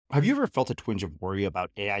Have you ever felt a twinge of worry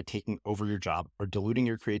about AI taking over your job or diluting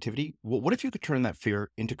your creativity? Well, what if you could turn that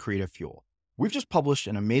fear into creative fuel? We've just published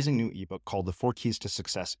an amazing new ebook called The 4 Keys to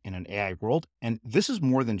Success in an AI World, and this is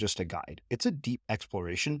more than just a guide. It's a deep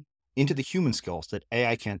exploration into the human skills that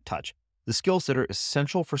AI can't touch, the skills that are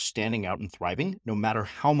essential for standing out and thriving, no matter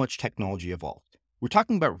how much technology evolves. We're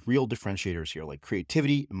talking about real differentiators here, like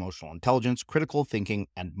creativity, emotional intelligence, critical thinking,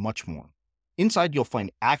 and much more. Inside, you'll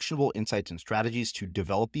find actionable insights and strategies to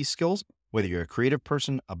develop these skills, whether you're a creative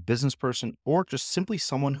person, a business person, or just simply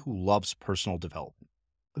someone who loves personal development.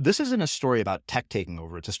 This isn't a story about tech taking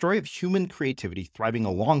over. It's a story of human creativity thriving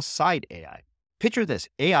alongside AI. Picture this,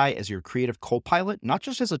 AI as your creative co-pilot, not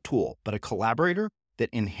just as a tool, but a collaborator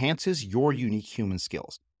that enhances your unique human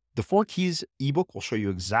skills. The 4 Keys ebook will show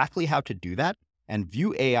you exactly how to do that and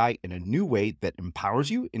view AI in a new way that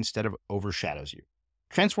empowers you instead of overshadows you.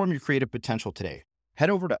 Transform your creative potential today. Head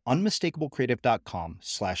over to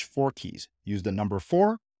unmistakablecreative.com/4keys. Use the number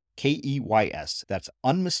 4, KEYS. That's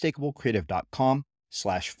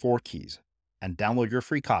unmistakablecreative.com/4keys and download your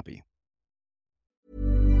free copy.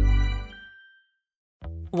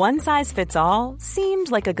 One size fits all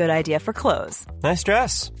seemed like a good idea for clothes. Nice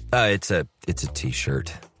dress. It's a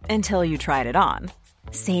t-shirt. Until you tried it on.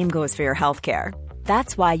 Same goes for your healthcare.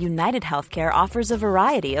 That's why United Healthcare offers a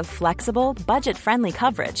variety of flexible, budget-friendly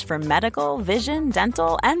coverage for medical, vision,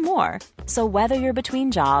 dental, and more. So whether you're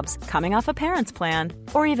between jobs, coming off a parent's plan,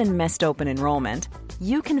 or even missed open enrollment,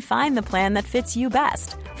 you can find the plan that fits you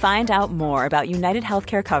best. Find out more about United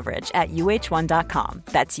Healthcare coverage at uh1.com.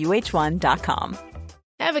 That's uh1.com.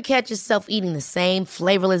 Ever catch yourself eating the same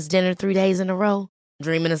flavorless dinner 3 days in a row?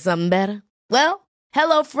 Dreaming of something better? Well,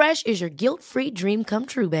 HelloFresh is your guilt-free dream come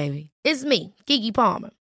true, baby. It's me, Keke Palmer.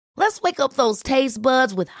 Let's wake up those taste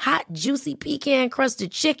buds with hot, juicy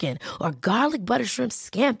pecan-crusted chicken or garlic butter shrimp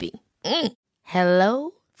scampi.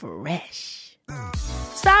 Hello Fresh.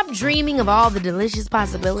 Stop dreaming of all the delicious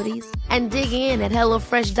possibilities and dig in at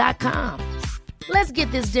HelloFresh.com. Let's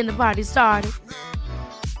get this dinner party started.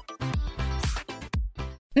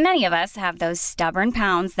 Many of us have those stubborn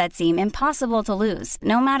pounds that seem impossible to lose,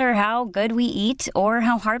 no matter how good we eat or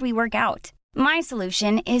how hard we work out. My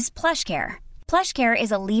solution is PlushCare. PlushCare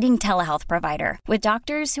is a leading telehealth provider with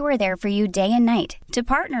doctors who are there for you day and night to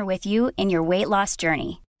partner with you in your weight loss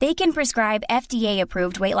journey. They can prescribe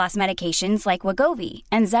FDA-approved weight loss medications like Wegovy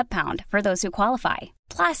and Zepbound for those who qualify.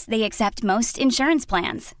 Plus, they accept most insurance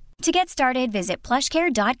plans. To get started, visit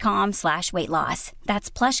plushcare.com/weightloss.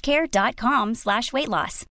 That's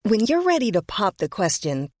plushcare.com/weightloss. When you're ready to pop the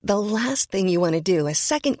question, the last thing you want to do is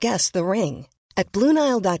second-guess the ring. At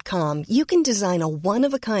BlueNile.com, you can design a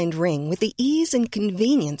one-of-a-kind ring with the ease and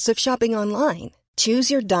convenience of shopping online.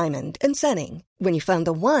 Choose your diamond and setting. When you find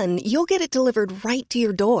the one, you'll get it delivered right to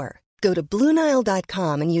your door. Go to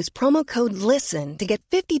BlueNile.com and use promo code LISTEN to get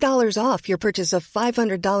 $50 off your purchase of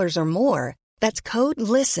 $500 or more. That's code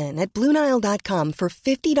LISTEN at BlueNile.com for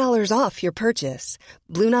 $50 off your purchase.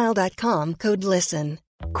 BlueNile.com, code LISTEN.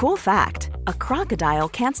 Cool fact, a crocodile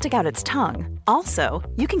can't stick out its tongue. Also,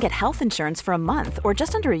 you can get health insurance for a month or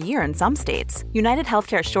just under a year in some states. United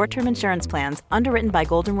Healthcare short-term insurance plans, underwritten by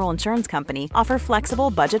Golden Rule Insurance Company, offer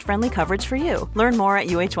flexible, budget-friendly coverage for you. Learn more at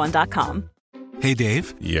uh1.com. Hey,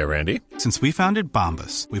 Dave. Yeah, Randy. Since we founded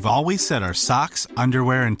Bombas, we've always said our socks,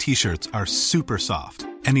 underwear, and T-shirts are super soft.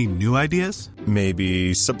 Any new ideas?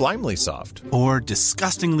 Maybe sublimely soft. Or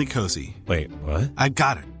disgustingly cozy. Wait, what? I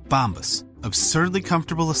got it. Bombas. Absurdly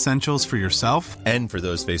comfortable essentials for yourself and for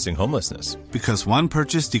those facing homelessness. Because one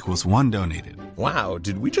purchased equals one donated. Wow,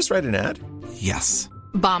 did we just write an ad? Yes.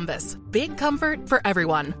 Bombas. Big comfort for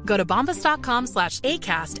everyone. Go to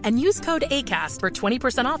bombas.com/ACAST and use code ACAST for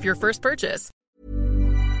 20% off your first purchase.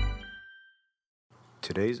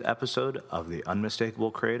 Today's episode of The Unmistakable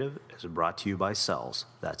Creative is brought to you by Selz.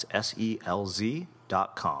 That's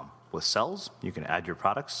SELZ.com. With Selz, you can add your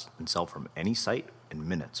products and sell from any site in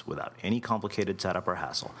minutes without any complicated setup or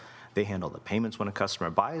hassle. They handle the payments when a customer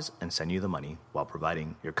buys and send you the money while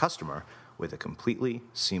providing your customer with a completely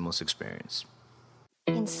seamless experience.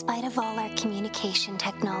 In spite of all our communication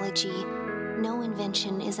technology, no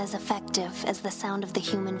invention is as effective as the sound of the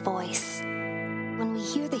human voice. When we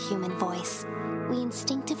hear the human voice, we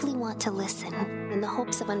instinctively want to listen in the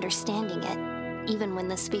hopes of understanding it, even when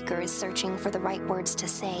the speaker is searching for the right words to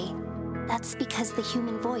say. That's because the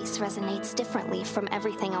human voice resonates differently from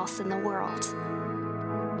everything else in the world.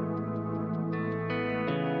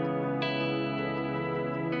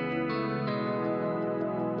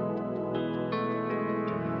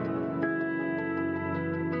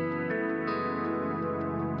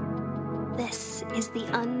 This is the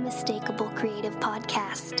Unmistakable Creative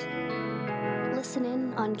Podcast. listen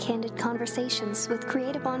in on candid conversations with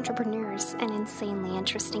creative entrepreneurs and insanely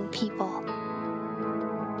interesting people.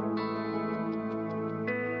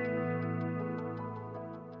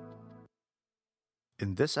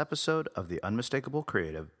 In this episode of The Unmistakable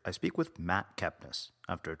Creative, I speak with Matt Kepnes.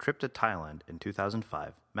 After a trip to Thailand in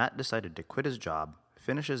 2005, Matt decided to quit his job,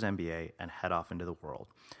 finish his MBA, and head off into the world.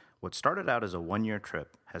 What started out as a one-year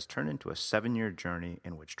trip has turned into a 7-year journey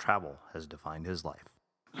in which travel has defined his life.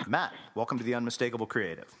 Matt, welcome to The Unmistakable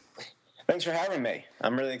Creative. Thanks for having me.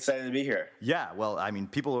 I'm really excited to be here. Yeah, well, I mean,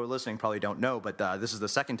 people who are listening probably don't know, but this is the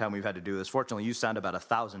second time we've had to do this. Fortunately, you sound about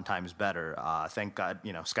 1,000 times better. Thank God,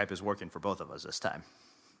 Skype is working for both of us this time.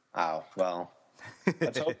 Oh, well,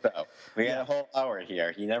 let's hope so. We had a whole hour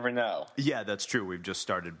here. You never know. Yeah, that's true. We've just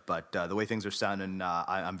started, but the way things are sounding,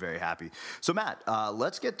 I'm very happy. So, Matt,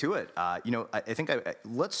 let's get to it.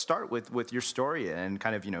 Let's start with your story and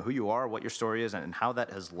kind of, who you are, what your story is, and how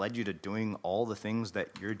that has led you to doing all the things that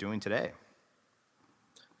you're doing today.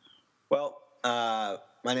 Well,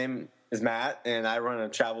 my name is Matt, and I run a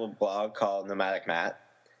travel blog called Nomadic Matt.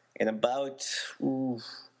 And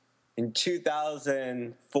in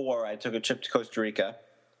 2004, I took a trip to Costa Rica.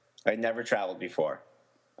 I'd never traveled before.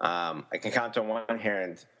 I can count on one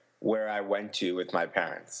hand where I went to with my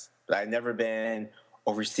parents. But I'd never been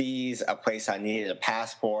overseas, a place I needed a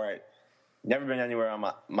passport, never been anywhere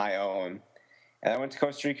on my own. And I went to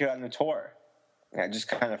Costa Rica on a tour. And I just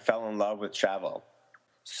kind of fell in love with travel.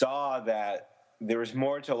 Saw that there was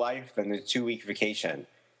more to life than the 2-week vacation,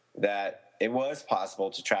 that it was possible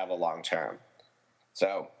to travel long term.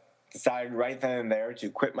 So decided right then and there to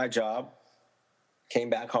quit my job, came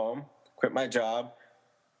back home, quit my job,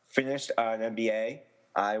 finished an MBA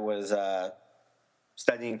I was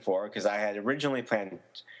studying for because I had originally planned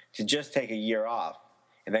to just take a year off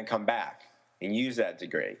and then come back and use that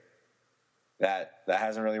degree. That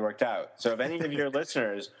hasn't really worked out. So if any of your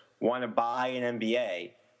listeners want to buy an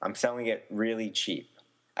MBA, I'm selling it really cheap.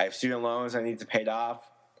 I have student loans I need to pay off.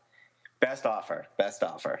 Best offer.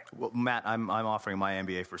 Well, Matt, I'm offering my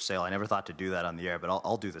MBA for sale. I never thought to do that on the air, but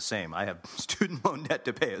I'll do the same. I have student loan debt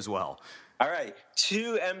to pay as well. All right,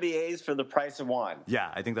 2 MBAs for the price of one.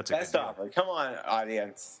 Yeah, I think that's a best offer. Come on,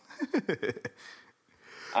 audience.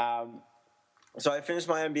 So I finished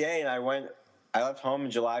my MBA and I left home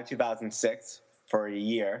in July 2006 for a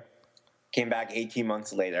year. Came back 18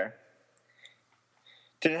 months later.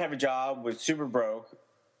 Didn't have a job, was super broke.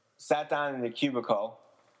 Sat down in the cubicle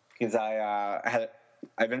because I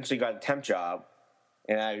eventually got a temp job,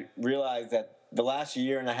 and I realized that the last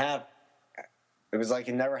year and a half, it was like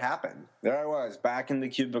it never happened. There I was, back in the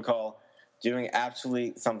cubicle, doing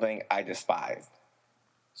absolutely something I despised.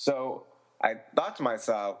 So I thought to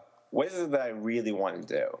myself, what is it that I really want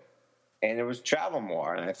to do? And it was travel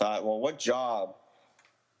more. And I thought, well, what job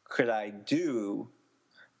could I do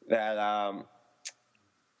that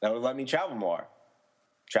would let me travel more?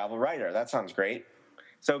 Travel writer, that sounds great.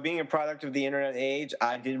 So being a product of the internet age,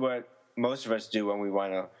 I did what most of us do when we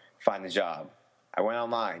want to find a job. I went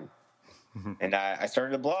online, and I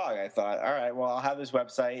started a blog. I thought, all right, well, I'll have this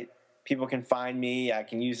website. People can find me. I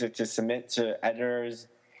can use it to submit to editors.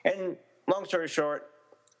 And long story short,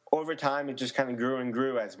 over time, it just kind of grew and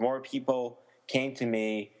grew as more people came to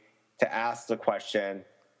me to ask the question,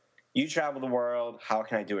 you travel the world, how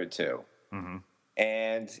can I do it too? Mm-hmm.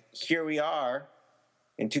 And here we are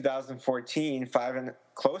in 2014,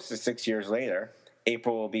 close to 6 years later.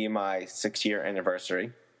 April will be my 6-year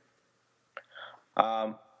anniversary.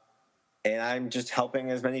 And I'm just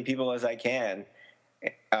helping as many people as I can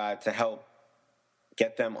to help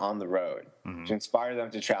get them on the road, to inspire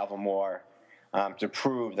them to travel more, to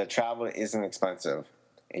prove that travel isn't expensive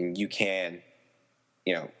and you can,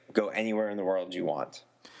 go anywhere in the world you want.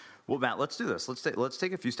 Well, Matt, let's do this. Let's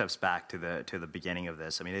take a few steps back to the beginning of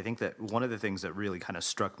this. I mean, I think that one of the things that really kind of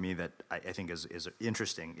struck me that I think is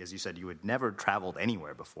interesting is you said you had never traveled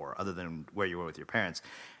anywhere before other than where you were with your parents.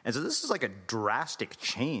 And so this is like a drastic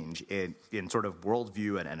change in sort of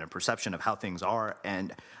worldview and a perception of how things are.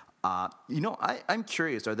 And, I'm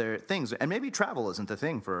curious, are there things, and maybe travel isn't the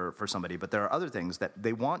thing for somebody, but there are other things that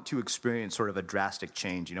they want to experience sort of a drastic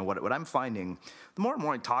change. What I'm finding, the more and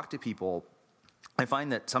more I talk to people, I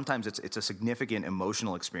find that sometimes it's a significant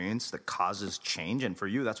emotional experience that causes change, and for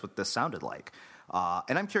you, that's what this sounded like.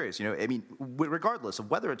 And I'm curious, regardless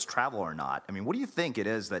of whether it's travel or not, what do you think it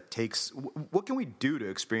is that what can we do to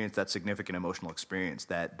experience that significant emotional experience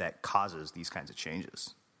that causes these kinds of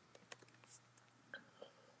changes?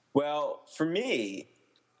 Well, for me,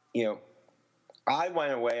 I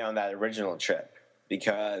went away on that original trip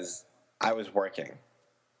because I was working.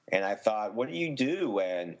 And I thought, what do you do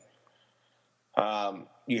when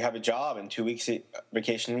you have a job and 2 weeks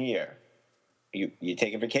vacation a year. You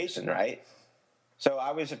take a vacation, right? So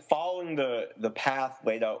I was following the path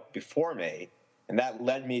laid out before me, and that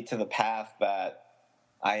led me to the path that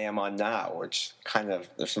I am on now, which kind of,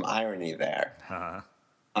 there's some irony there.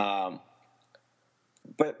 Uh-huh.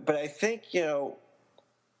 But I think, to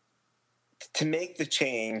make the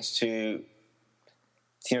change to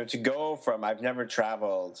go from I've never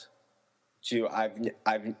traveled to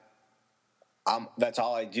that's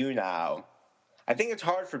all I do now. I think it's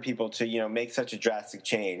hard for people to, make such a drastic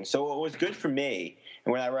change. So what was good for me,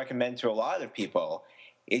 and what I recommend to a lot of people,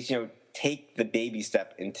 is, take the baby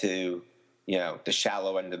step into, the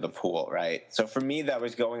shallow end of the pool, right? So for me, that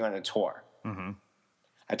was going on a tour. Mm-hmm.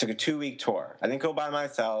 I took a 2-week tour. I didn't go by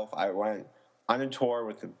myself. I went on a tour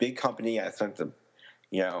with a big company. I spent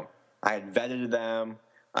I had vetted them.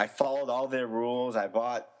 I followed all their rules. I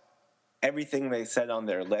bought everything they said on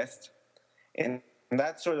their list. And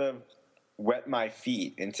that sort of wet my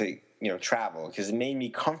feet into, travel, because it made me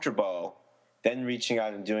comfortable then reaching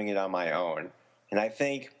out and doing it on my own. And I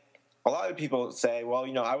think a lot of people say, well,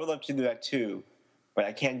 I would love to do that too, but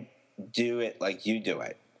I can't do it like you do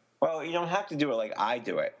it. Well, you don't have to do it like I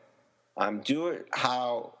do it. Do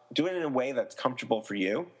it in a way that's comfortable for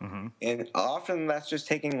you. Mm-hmm. And often that's just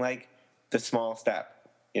taking like the small step,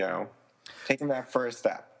 taking that first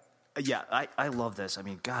step. Yeah, I love this. I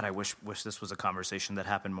mean, God, I wish this was a conversation that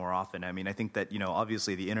happened more often. I mean, I think that,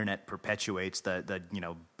 obviously the internet perpetuates the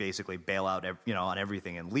basically bail out, on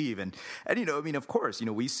everything and leave. And of course,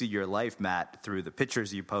 we see your life, Matt, through the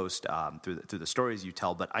pictures you post, through the stories you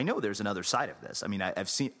tell. But I know there's another side of this. I mean,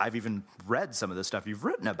 I've even read some of the stuff you've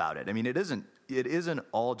written about it. I mean, it isn't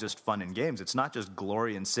all just fun and games. It's not just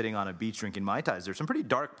glory and sitting on a beach drinking Mai Tais. There's some pretty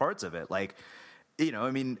dark parts of it. Like,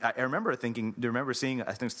 I remember seeing,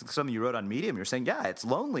 I think something you wrote on Medium, you're saying, yeah, it's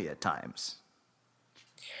lonely at times.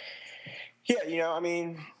 Yeah,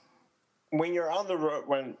 when you're on the road,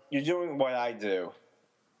 when you're doing what I do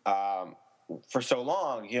for so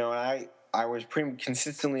long, and I was pretty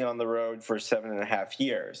consistently on the road for 7.5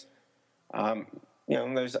 years.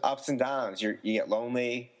 There's ups and downs. You get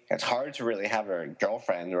lonely. It's hard to really have a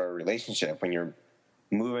girlfriend or a relationship when you're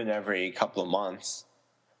moving every couple of months.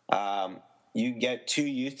 You get too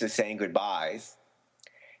used to saying goodbyes,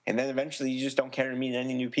 and then eventually you just don't care to meet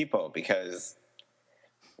any new people because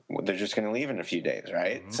they're just going to leave in a few days,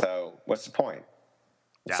 right? Mm-hmm. So what's the point?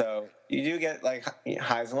 Yeah. So you do get like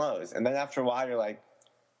highs and lows, and then after a while you're like,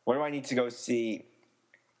 what do I need to go see,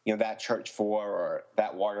 that church for, or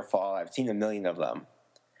that waterfall? I've seen a million of them.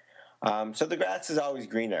 So the grass is always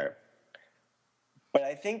greener. But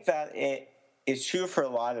I think that it is true for a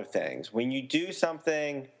lot of things. When you do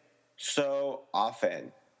something so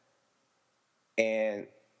often and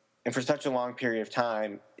for such a long period of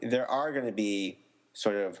time, there are going to be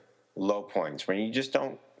sort of low points when you just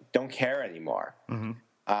don't care anymore.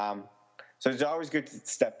 Mm-hmm. So it's always good to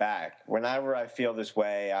step back. Whenever I feel this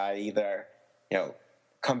way, I either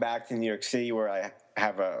come back to New York City where I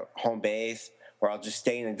have a home base, or I'll just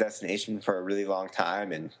stay in a destination for a really long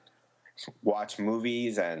time and watch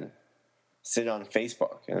movies and sit on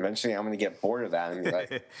Facebook. And eventually I'm going to get bored of that and be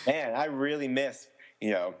like, man, I really miss,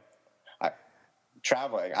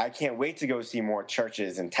 traveling. I can't wait to go see more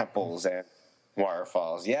churches and temples and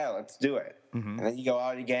waterfalls. Yeah, let's do it. Mm-hmm. And then you go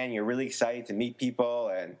out again, you're really excited to meet people,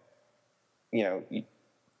 and,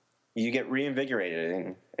 you get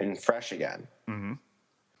reinvigorated and fresh again. Mm-hmm.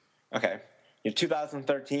 Okay.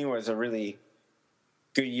 2013 was a really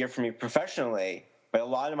good year for me professionally, but a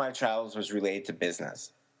lot of my travels was related to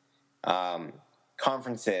business.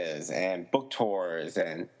 Conferences and book tours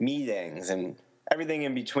and meetings and everything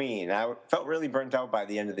in between. I felt really burnt out by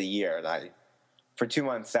the end of the year, and I, for 2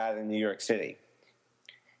 months, sat in New York City.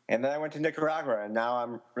 And then I went to Nicaragua, and now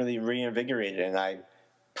I'm really reinvigorated, and I'm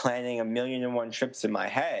planning 1,000,001 trips in my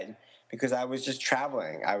head because I was just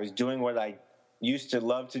traveling. I was doing what I used to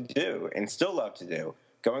love to do and still love to do,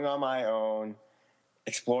 going on my own,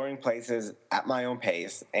 exploring places at my own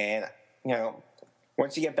pace. And,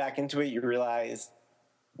 once you get back into it, you realize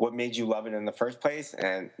what made you love it in the first place,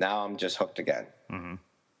 and now I'm just hooked again. Mm-hmm.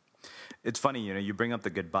 It's funny, you bring up the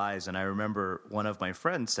goodbyes, and I remember one of my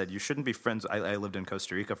friends said, you shouldn't be friends. I lived in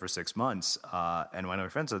Costa Rica for 6 months, and one of my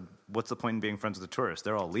friends said, what's the point in being friends with the tourists?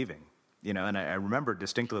 They're all leaving. And I remember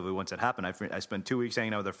distinctly once it happened, I spent 2 weeks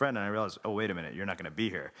hanging out with a friend, and I realized, oh, wait a minute, you're not going to be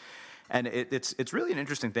here. And it's really an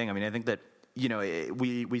interesting thing. I mean, I think that,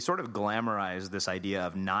 we sort of glamorize this idea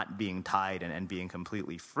of not being tied and being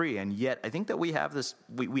completely free, and yet I think that we have this,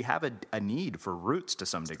 we have a need for roots to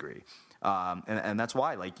some degree. And that's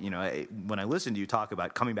why, like, when I listen to you talk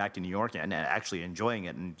about coming back to New York and actually enjoying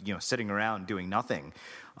it and, sitting around doing nothing,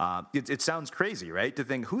 it sounds crazy, right? To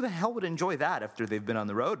think, who the hell would enjoy that after they've been on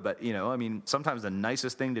the road? But, sometimes the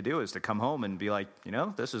nicest thing to do is to come home and be like,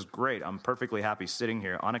 this is great. I'm perfectly happy sitting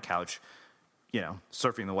here on a couch,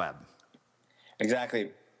 surfing the web.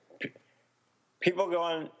 Exactly. People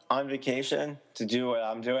go on vacation to do what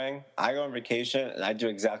I'm doing. I go on vacation and I do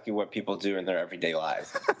exactly what people do in their everyday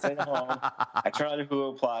lives. I sit at home, I turn on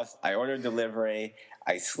Hulu Plus, I order delivery,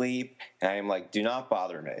 I sleep, and I'm like, do not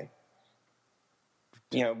bother me.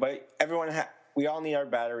 But we all need our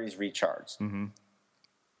batteries recharged. Mm-hmm.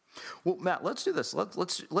 Well, Matt, let's do this.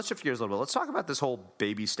 Let's shift gears a little bit. Let's talk about this whole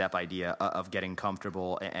baby step idea of getting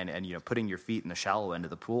comfortable and putting your feet in the shallow end of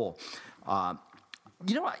the pool. I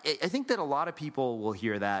think that a lot of people will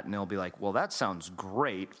hear that and they'll be like, well, that sounds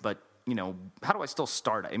great, but, how do I still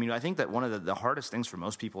start? I think that one of the hardest things for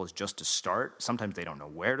most people is just to start. Sometimes they don't know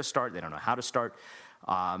where to start. They don't know how to start.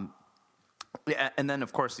 And then,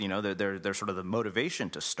 of course, there's sort of the motivation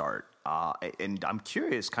to start. And I'm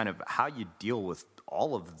curious kind of how you deal with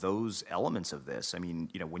all of those elements of this. I mean,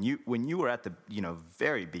 when you were at the,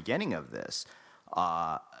 very beginning of this,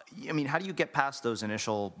 how do you get past those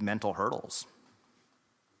initial mental hurdles?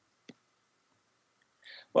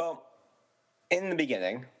 Well, in the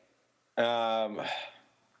beginning, it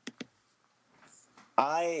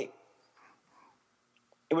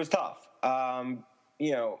was tough. Hold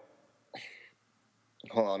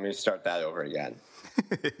on, let me start that over again.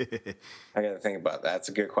 I got to think about that. That's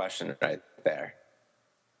a good question right there.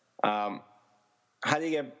 How do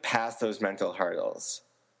you get past those mental hurdles?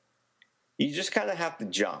 You just kind of have to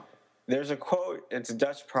jump. There's a quote, it's a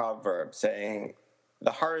Dutch proverb saying,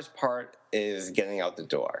 the hardest part is getting out the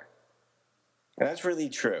door. And that's really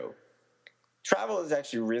true. Travel is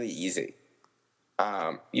actually really easy.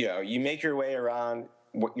 You make your way around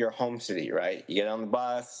your home city, right? You get on the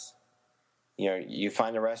bus, you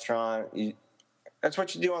find a restaurant. That's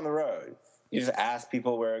what you do on the road. You just ask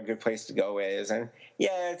people where a good place to go is. And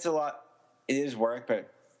yeah, it's a lot. It is work,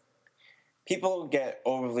 but people get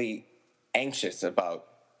overly anxious about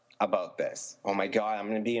this. Oh my God, I'm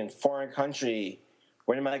going to be in a foreign country.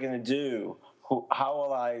 What am I going to do? How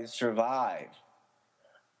will I survive?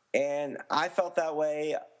 And I felt that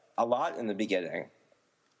way a lot in the beginning.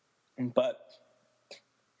 But,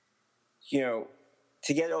 and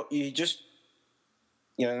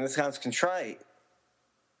this sounds contrite,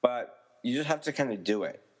 but you just have to kind of do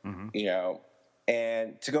it,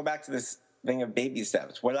 And to go back to this thing of baby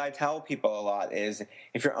steps, what I tell people a lot is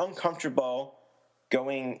if you're uncomfortable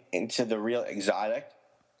going into the real exotic,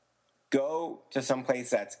 go to some place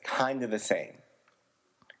that's kind of the same.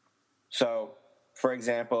 So, for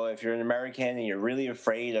example, if you're an American and you're really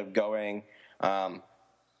afraid of going,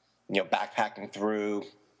 backpacking through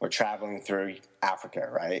or traveling through Africa,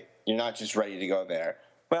 right? You're not just ready to go there.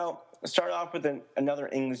 Well, start off with another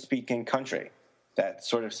English-speaking country that's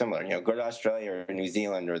sort of similar. Go to Australia or New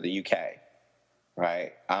Zealand or the UK,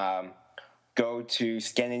 right? Go to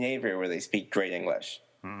Scandinavia where they speak great English.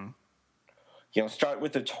 Mm-hmm. Start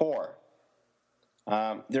with a tour.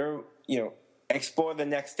 Explore the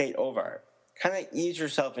next state over. Kind of ease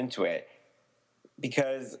yourself into it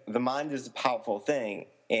because the mind is a powerful thing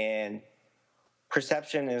and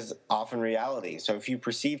perception is often reality. So if you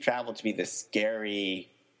perceive travel to be this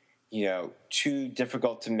scary, too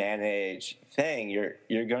difficult to manage thing,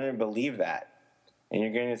 you're going to believe that and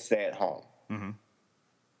you're going to stay at home. Mm-hmm.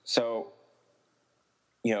 So,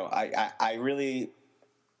 I really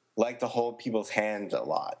like to hold people's hands a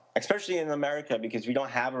lot, especially in America, because we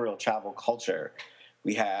don't have a real travel culture.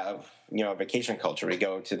 We have, a vacation culture. We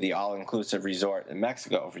go to the all-inclusive resort in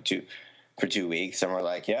Mexico for 2 weeks, and we're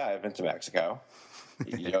like, yeah, I've been to Mexico,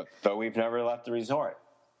 but we've never left the resort.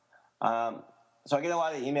 So I get a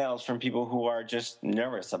lot of emails from people who are just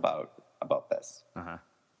nervous about this. Uh-huh.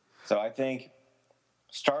 So I think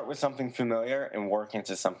start with something familiar and work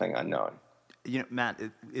into something unknown. Matt,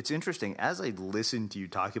 it's interesting. As I listen to you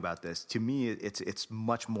talk about this, to me, it's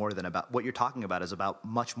much more than about what you're talking about is about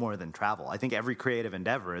much more than travel. I think every creative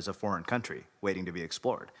endeavor is a foreign country waiting to be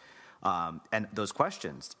explored. And those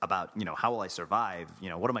questions about, how will I survive?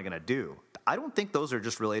 What am I going to do? I don't think those are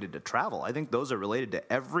just related to travel. I think those are related to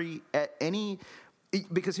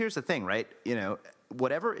because here's the thing, right?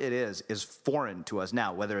 Whatever it is foreign to us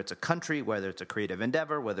now, whether it's a country, whether it's a creative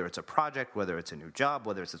endeavor, whether it's a project, whether it's a new job,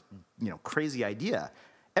 whether it's a crazy idea.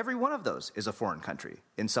 Every one of those is a foreign country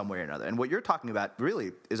in some way or another. And what you're talking about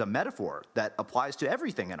really is a metaphor that applies to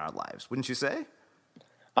everything in our lives, wouldn't you say?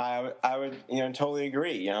 I would totally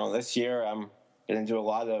agree. This year I'm going to do a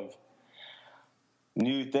lot of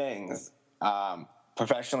new things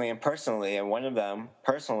professionally and personally. And one of them,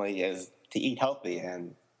 personally, is to eat healthy.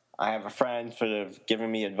 And I have a friend sort of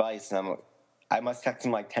giving me advice, and I must text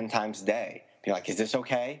him like 10 times a day. Be like, is this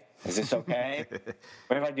okay? Is this okay?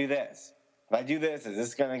 What if I do this? If I do this, is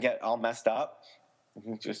this going to get all messed up?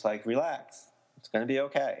 Just like, relax. It's going to be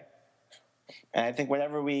okay. And I think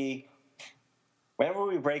whenever we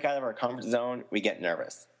break out of our comfort zone, we get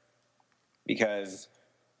nervous. Because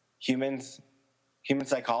human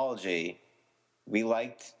psychology, we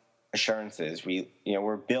liked assurances.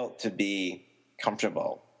 We're built to be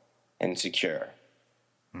comfortable and secure.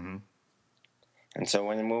 Mm-hmm. And so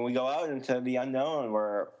when we go out into the unknown,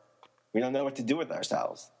 we don't know what to do with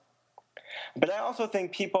ourselves. But I also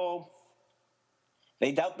think people,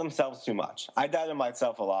 they doubt themselves too much. I doubted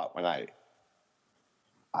myself a lot when I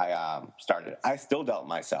started. I still doubt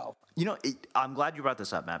myself. I'm glad you brought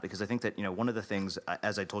this up, Matt, because I think that, one of the things,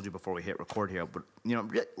 as I told you before we hit record here, but,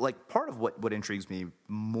 like part of what intrigues me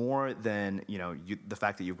more than, the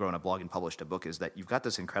fact that you've grown a blog and published a book is that you've got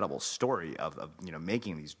this incredible story of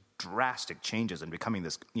making these drastic changes and becoming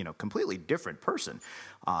this, completely different person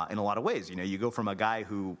in a lot of ways. You go from a guy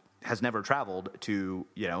who has never traveled to,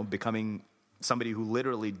 becoming somebody who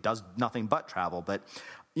literally does nothing but travel. But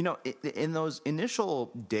in those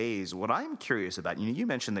initial days, what I'm curious about, you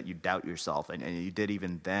mentioned that you doubt yourself, and you did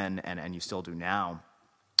even then, and you still do now.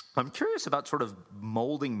 I'm curious about sort of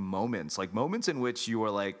molding moments, like moments in which you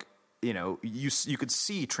were like, you could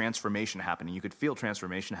see transformation happening, you could feel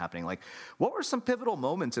transformation happening. Like, what were some pivotal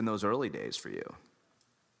moments in those early days for you?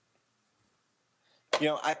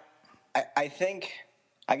 I think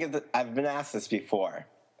I've been asked this before,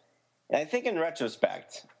 and I think in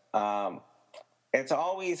retrospect, it's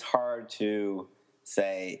always hard to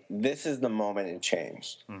say, this is the moment it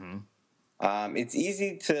changed. Mm-hmm. It's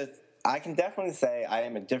easy I can definitely say I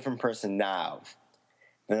am a different person now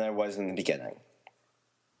than I was in the beginning.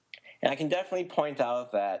 And I can definitely point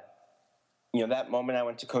out that, that moment I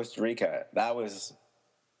went to Costa Rica, that was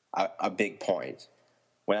a big point.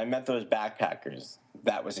 When I met those backpackers,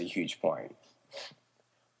 that was a huge point.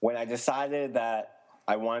 When I decided that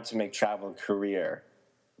I wanted to make travel a career,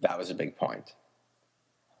 that was a big point.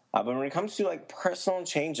 But when it comes to like personal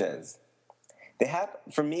changes, they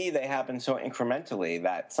happen so incrementally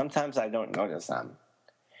that sometimes I don't notice them.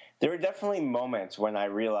 There were definitely moments when I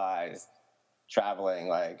realized traveling,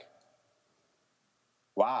 like,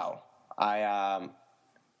 wow, I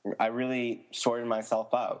really sorted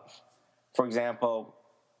myself out. For example,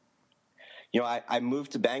 I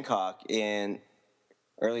moved to Bangkok in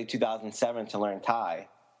early 2007 to learn Thai.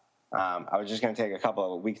 I was just going to take a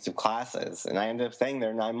couple of weeks of classes, and I ended up staying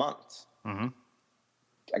there 9 months. Mm-hmm.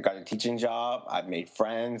 I got a teaching job. I've made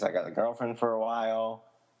friends. I got a girlfriend for a while.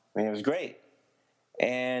 It was great.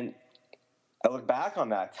 And I look back on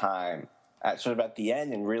that time at the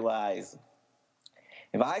end and realize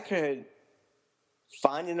if I could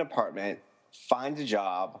find an apartment, find a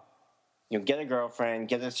job, get a girlfriend,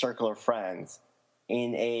 get a circle of friends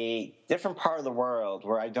in a different part of the world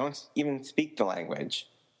where I don't even speak the language,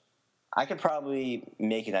 I could probably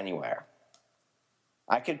make it anywhere.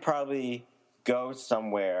 I could probably go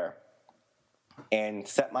somewhere and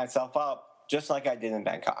set myself up just like I did in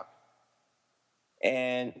Bangkok.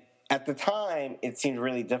 And at the time, it seemed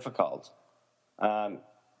really difficult. And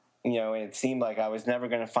it seemed like I was never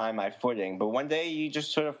going to find my footing. But one day, you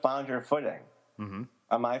just sort of found your footing, mm-hmm.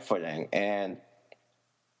 on my footing. And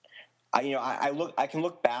I can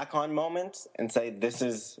look back on moments and say this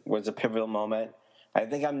was a pivotal moment. I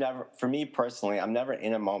think for me personally, I'm never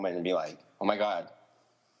in a moment and be like, oh my God,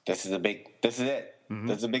 this is it. Mm-hmm.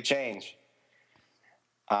 This is a big change.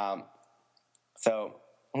 So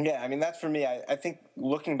yeah, that's for me. I think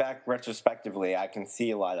looking back retrospectively, I can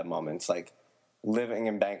see a lot of moments like living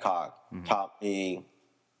in Bangkok mm-hmm. taught me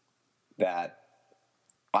that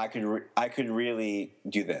I could really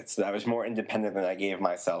do this. That I was more independent than I gave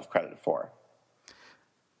myself credit for.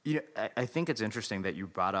 I think it's interesting that you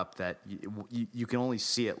brought up that you can only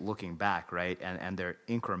see it looking back, right? And they're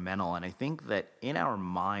incremental. And I think that in our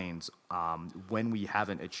minds, when we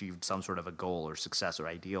haven't achieved some sort of a goal or success or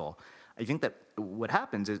ideal, I think that what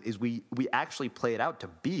happens is we actually play it out to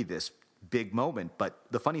be this big moment. But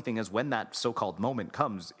the funny thing is when that so-called moment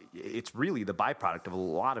comes, it's really the byproduct of a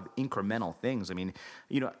lot of incremental things.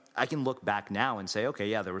 I can look back now and say, okay,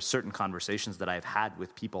 yeah, there were certain conversations that I've had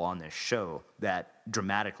with people on this show that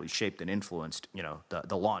dramatically shaped and influenced,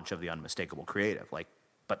 the launch of the Unmistakable Creative.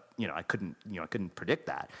 But I couldn't predict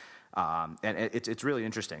that. And it's really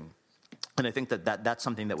interesting. And I think that's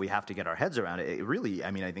something that we have to get our heads around. It really,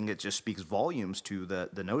 I mean, I think it just speaks volumes to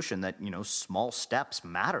the notion that, small steps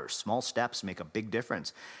matter. Small steps make a big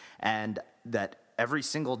difference. And that every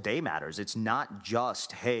single day matters. It's not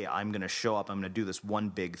just, hey, I'm going to show up, I'm going to do this one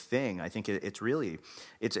big thing. I think it's really,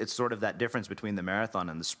 it's sort of that difference between the marathon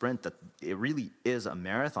and the sprint, that it really is a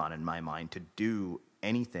marathon in my mind to do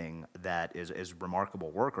anything that is remarkable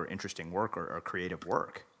work or interesting work or creative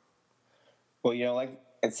work. Well,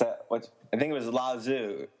 it's I think it was Lao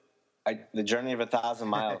Tzu. The journey of 1,000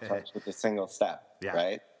 miles starts with a single step,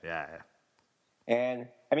 right? Yeah. And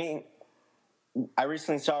I mean, I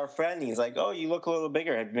recently saw a friend. He's like, "Oh, you look a little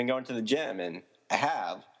bigger. Have you been going to the gym?" And I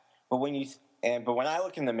have. But when I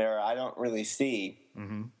look in the mirror, I don't really see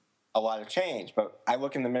a lot of change. But I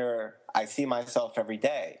look in the mirror, I see myself every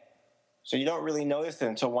day. So you don't really notice it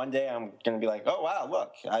until one day I'm going to be like, "Oh wow,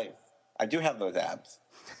 look, I do have those abs."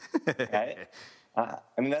 Right? I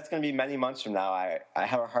mean, that's going to be many months from now. I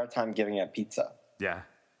have a hard time giving up pizza. Yeah.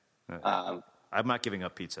 I'm not giving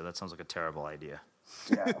up pizza. That sounds like a terrible idea.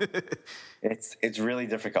 Yeah. It's really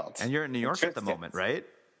difficult. And you're in New York at the moment, right?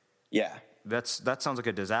 Yeah. That sounds like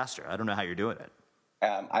a disaster. I don't know how you're doing it.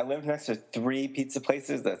 I live next to 3 pizza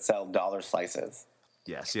places that sell dollar slices.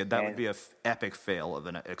 Yes, yeah, that would be an epic fail of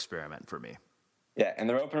an experiment for me. Yeah, and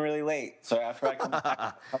they're open really late. So after I come back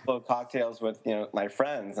a couple of cocktails with my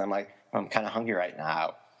friends, I'm like, I'm kind of hungry right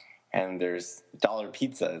now. And there's dollar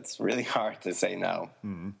pizza. It's really hard to say no.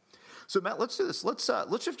 Mm-hmm. So Matt, let's do this. Let's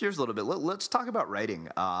shift gears a little bit. Let's talk about writing.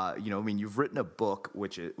 You've written a book,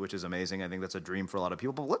 which is amazing. I think that's a dream for a lot of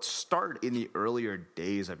people. But let's start in the earlier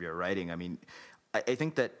days of your writing. I mean, I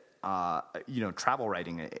think that travel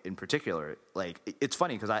writing in particular, like it's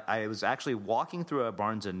funny because I was actually walking through a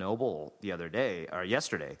Barnes and Noble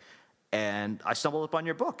yesterday, and I stumbled upon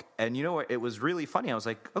your book. And it was really funny. I was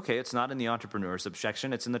like, okay, it's not in the entrepreneurship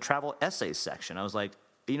section; it's in the travel essays section. I was like,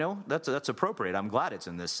 that's appropriate. I'm glad it's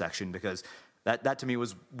in this section because that to me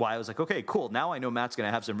was why I was like, okay, cool. Now I know Matt's going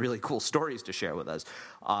to have some really cool stories to share with us.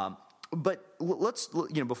 But let's,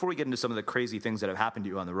 before we get into some of the crazy things that have happened to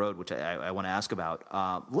you on the road, which I want to ask about,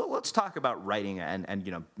 let's talk about writing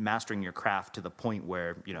and mastering your craft to the point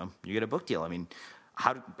where, you get a book deal. I mean,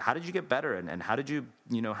 how did you get better and how did you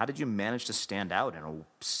manage to stand out in a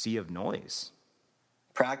sea of noise?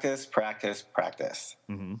 Practice.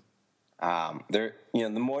 Mm-hmm.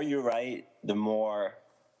 The more you write, the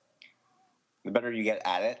better you get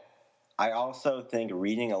at it. I also think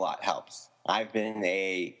reading a lot helps. I've been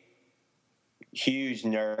a huge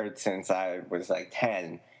nerd since I was like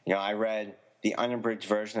 10. I read the unabridged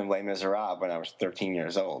version of Les Miserables when I was 13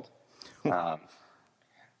 years old.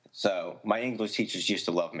 So my English teachers used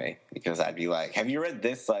to love me because I'd be like, "Have you read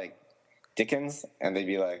this, like, Dickens?" And they'd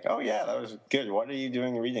be like, "Oh yeah, that was good. What are you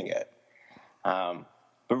doing reading it?"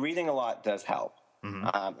 But reading a lot does help.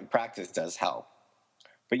 Mm-hmm. Practice does help.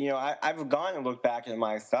 But, I've gone and looked back at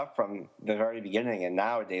my stuff from the very beginning, and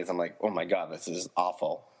nowadays I'm like, oh my God, this is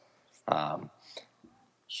awful.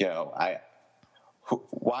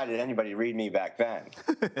 Why did anybody read me back then?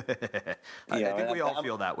 I think we all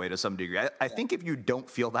feel that way to some degree. I think if you don't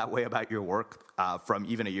feel that way about your work from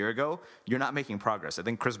even a year ago, you're not making progress. I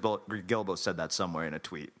think Chris Gilbo said that somewhere in a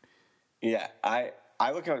tweet. Yeah, I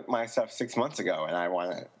look at my stuff 6 months ago, and I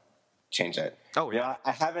want to change it. Oh, yeah.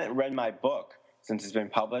 I haven't read my book since it's been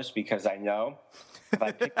published because I know if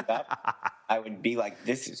I picked it up, I would be like,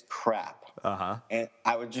 this is crap. Uh-huh. And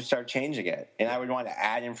I would just start changing it. And I would want to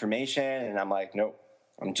add information, and I'm like, nope,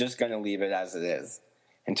 I'm just going to leave it as it is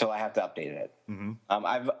until I have to update it. Mm-hmm.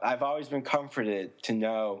 I've always been comforted to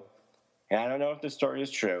know, and I don't know if the story is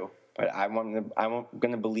true, but I'm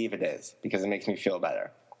going to believe it is because it makes me feel better.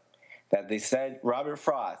 That they said Robert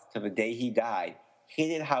Frost, to the day he died,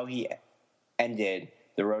 hated how he ended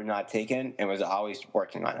The Road Not Taken and was always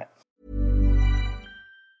working on it.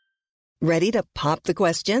 Ready to pop the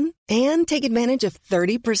question and take advantage of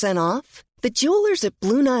 30% off? The jewelers at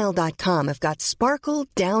BlueNile.com have got sparkle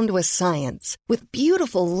down to a science with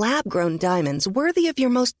beautiful lab-grown diamonds worthy of your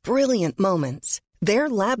most brilliant moments. Their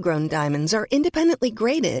lab-grown diamonds are independently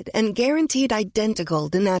graded and guaranteed identical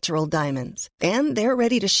to natural diamonds. And they're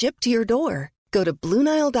ready to ship to your door. Go to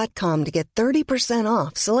BlueNile.com to get 30%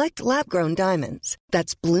 off select lab-grown diamonds.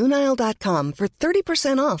 That's BlueNile.com for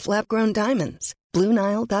 30% off lab-grown diamonds.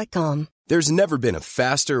 BlueNile.com. There's never been a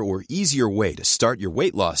faster or easier way to start your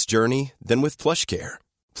weight loss journey than with PlushCare.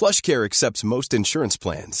 PlushCare accepts most insurance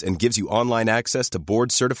plans and gives you online access to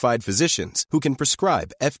board-certified physicians who can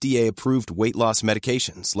prescribe FDA-approved weight loss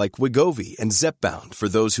medications like Wegovy and Zepbound for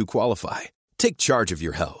those who qualify. Take charge of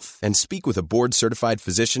your health and speak with a board-certified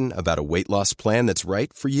physician about a weight loss plan that's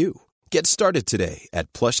right for you. Get started today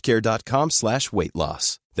at plushcare.com/weight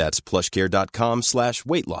loss. That's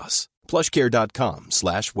plushcare.com/weight loss.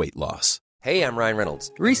 plushcare.com/weight loss. Hey, I'm Ryan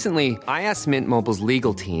Reynolds. Recently, I asked Mint Mobile's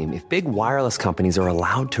legal team if big wireless companies are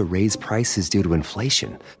allowed to raise prices due to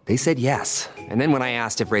inflation. They said yes. And then when I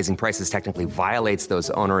asked if raising prices technically violates those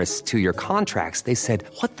onerous two-year contracts, they said,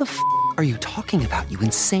 "What the f*** are you talking about, you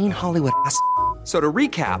insane Hollywood ass?" So to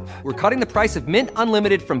recap, we're cutting the price of Mint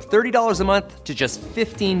Unlimited from $30 a month to just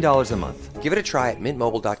 $15 a month. Give it a try at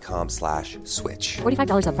mintmobile.com/switch.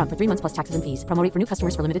 $45 up front for 3 months plus taxes and fees. Promo rate for new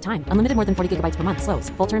customers for limited time. Unlimited more than 40 gigabytes per month. Slows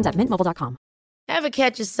full terms at mintmobile.com. Ever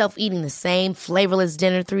catch yourself eating the same flavorless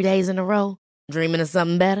dinner 3 days in a row? Dreaming of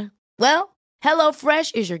something better? Well,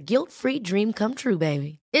 HelloFresh is your guilt-free dream come true,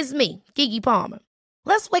 baby. It's me, Keke Palmer.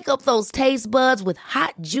 Let's wake up those taste buds with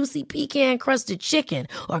hot, juicy pecan-crusted chicken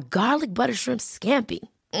or garlic butter shrimp scampi.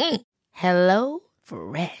 Hello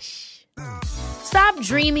Fresh. Stop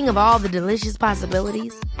dreaming of all the delicious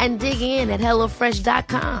possibilities and dig in at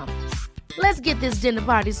HelloFresh.com. Let's get this dinner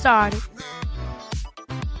party started.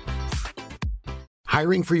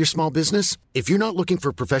 Hiring for your small business? If you're not looking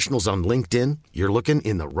for professionals on LinkedIn, you're looking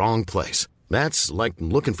in the wrong place. That's like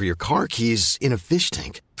looking for your car keys in a fish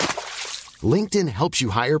tank. LinkedIn helps you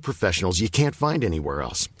hire professionals you can't find anywhere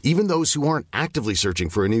else, even those who aren't actively searching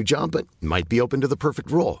for a new job but might be open to the perfect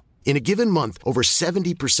role. In a given month, over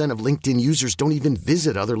 70% of LinkedIn users don't even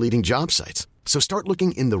visit other leading job sites. So start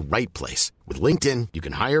looking in the right place. With LinkedIn, you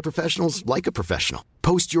can hire professionals like a professional.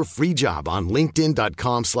 Post your free job on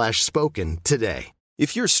linkedin.com/spoken today.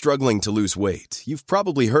 If you're struggling to lose weight, you've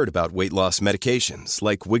probably heard about weight loss medications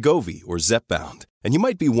like Wegovy or Zepbound, and you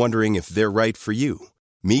might be wondering if they're right for you.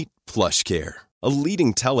 Meet PlushCare, a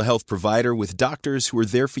leading telehealth provider with doctors who are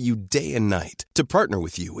there for you day and night to partner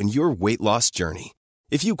with you in your weight loss journey.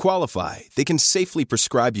 If you qualify, they can safely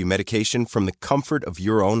prescribe you medication from the comfort of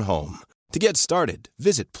your own home. To get started,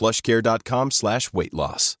 visit plushcare.com/weight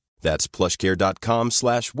loss. That's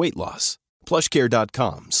plushcare.com/weight loss.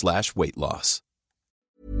 plushcare.com/weight loss.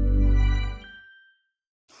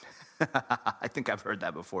 I think I've heard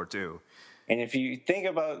that before too. And if you think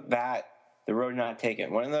about that, The Road Not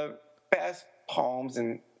Taken, one of the best poems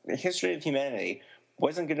in the history of humanity,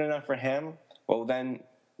 wasn't good enough for him, well, then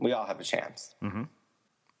we all have a chance. Mm-hmm.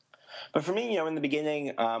 But for me, in the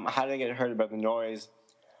beginning, how did I get heard about the noise?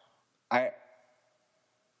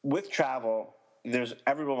 With travel,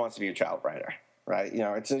 everyone wants to be a travel writer, right?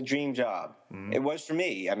 It's a dream job. Mm-hmm. It was for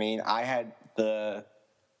me. I mean, I had the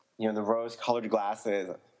rose-colored glasses.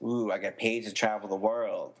 Ooh, I get paid to travel the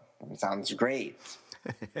world. It sounds great.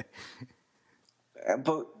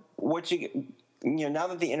 But now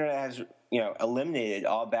that the internet has, eliminated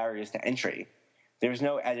all barriers to entry, there's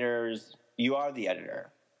no editors. You are the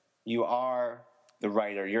editor. You are the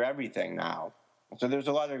writer. You're everything now. So there's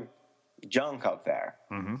a lot of junk out there.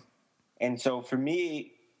 Mm-hmm. And so for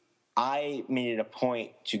me, I made it a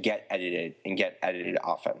point to get edited and get edited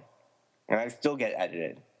often. And I still get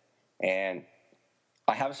edited. And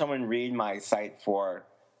I have someone read my site for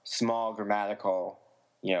small grammatical,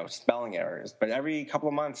 spelling errors. But every couple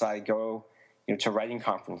of months I go, to writing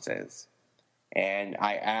conferences. And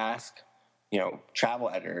I ask, travel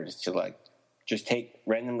editors to just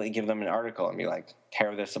randomly give them an article and be like,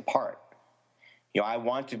 tear this apart. I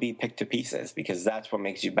want to be picked to pieces because that's what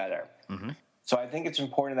makes you better. Mm-hmm. So I think it's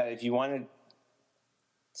important that if you want to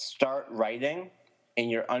start writing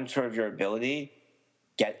and you're unsure of your ability,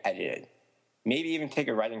 get edited. Maybe even take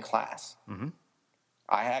a writing class. Mm-hmm.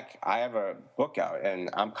 I have a book out, and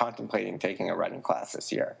I'm contemplating taking a writing class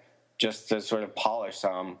this year just to sort of polish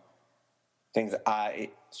some things,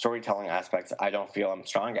 storytelling aspects I don't feel I'm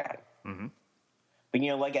strong at. Mm-hmm. But,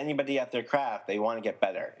 like anybody at their craft, they want to get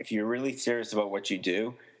better. If you're really serious about what you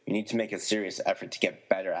do, you need to make a serious effort to get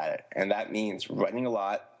better at it. And that means writing a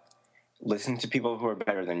lot, listen to people who are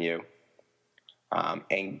better than you,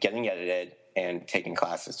 and getting edited and taking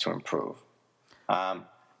classes to improve.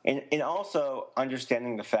 And also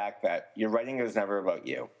understanding the fact that your writing is never about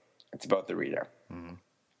you. It's about the reader. Mm-hmm.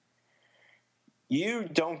 You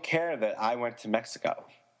don't care that I went to Mexico.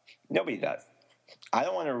 Nobody does. I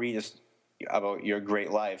don't want to read about your great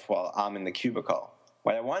life while I'm in the cubicle.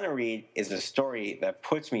 What I want to read is a story that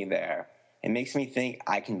puts me there and makes me think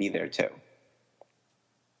I can be there too.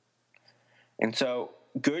 And so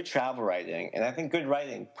good travel writing, and I think good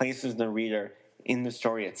writing, places the reader in the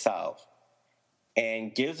story itself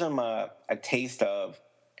and gives them a taste of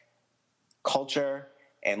culture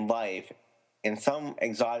and life in some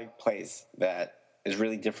exotic place that is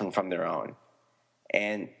really different from their own.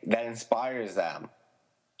 And that inspires them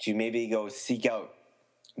to maybe go seek out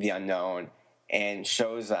the unknown and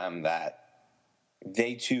shows them that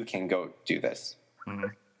they too can go do this.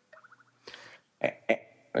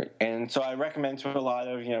 And so I recommend to a lot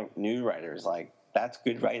of new writers, like, that's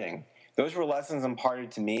good writing. Those were lessons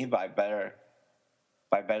imparted to me by better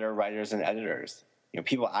writers and editors.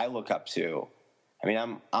 People I look up to. I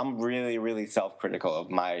mean, I'm really, really self-critical of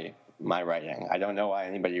my writing. I don't know why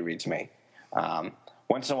anybody reads me.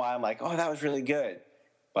 Once in a while, I'm like, oh, that was really good,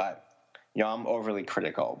 but I'm overly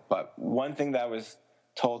critical. But one thing that was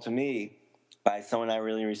told to me by someone I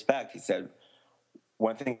really respect, he said,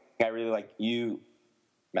 one thing I really like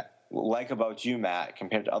about you, Matt,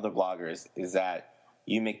 compared to other bloggers, is that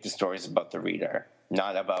you make the stories about the reader,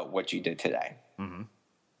 not about what you did today.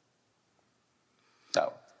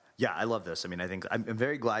 So. Yeah, I love this. I mean, I think I'm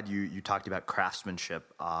very glad you talked about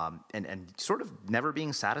craftsmanship and sort of never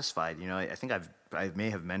being satisfied. I think I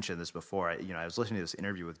may have mentioned this before. I was listening to this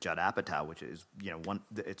interview with Judd Apatow, which is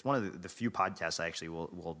it's one of the few podcasts I actually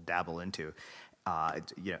will dabble into.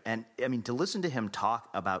 And I mean, to listen to him talk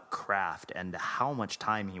about craft and how much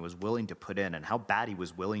time he was willing to put in and how bad he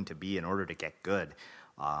was willing to be in order to get good.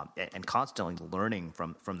 And constantly learning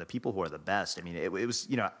from the people who are the best. I mean, it was,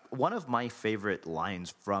 one of my favorite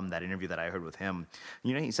lines from that interview that I heard with him.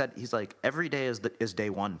 He said, he's like, every day is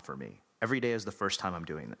day one for me. Every day is the first time I'm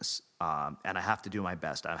doing this. And I have to do my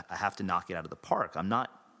best. I have to knock it out of the park. I'm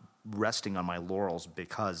not resting on my laurels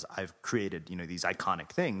because I've created, these iconic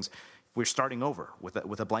things. We're starting over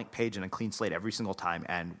with a blank page and a clean slate every single time.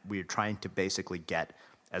 And we're trying to basically get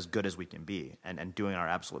as good as we can be and doing our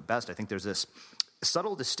absolute best. I think there's this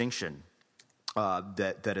subtle distinction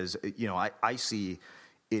that is, I see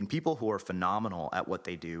in people who are phenomenal at what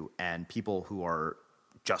they do and people who are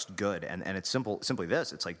just good. And it's simply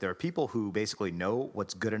this. It's like there are people who basically know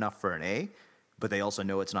what's good enough for an A, but they also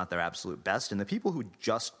know it's not their absolute best. And the people who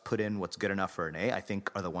just put in what's good enough for an A, I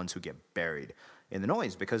think, are the ones who get buried in the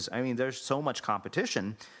noise because, I mean, there's so much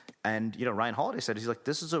competition. And, Ryan Holiday said, he's like,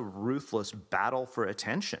 this is a ruthless battle for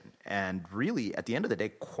attention. And really, at the end of the day,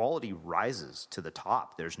 quality rises to the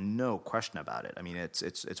top. There's no question about it. I mean,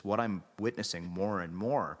 it's what I'm witnessing more and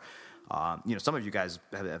more. Some of you guys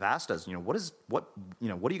have asked us, what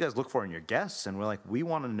do you guys look for in your guests? And we're like, we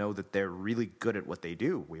want to know that they're really good at what they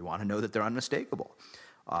do. We want to know that they're unmistakable.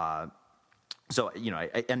 So,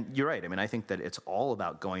 and you're right. I mean, I think that it's all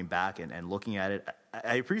about going back and looking at it.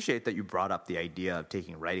 I appreciate that you brought up the idea of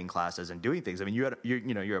taking writing classes and doing things. I mean,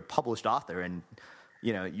 you're a published author and,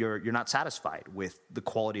 you're not satisfied with the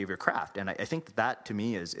quality of your craft. And I think that to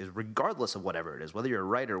me is regardless of whatever it is, whether you're a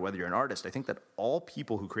writer, whether you're an artist, I think that all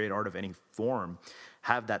people who create art of any form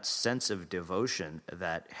have that sense of devotion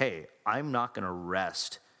that, hey, I'm not going to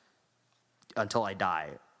rest until I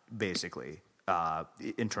die, basically.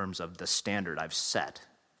 In terms of the standard I've set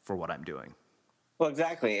for what I'm doing. Well,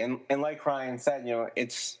 exactly. And like Ryan said,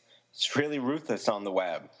 it's really ruthless on the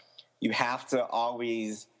web. You have to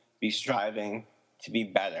always be striving to be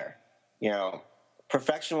better.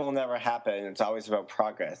 Perfection will never happen. It's always about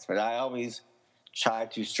progress. But I always try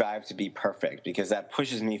to strive to be perfect because that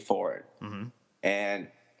pushes me forward. Mm-hmm. And,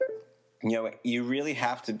 you really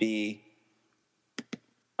have to be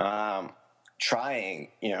trying,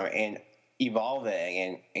 and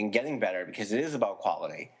evolving and getting better because it is about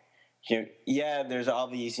quality. There's all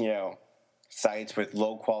these, sites with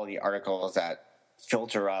low quality articles that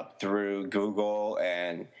filter up through Google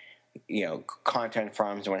and, content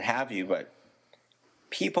farms and what have you, but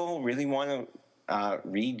people really want to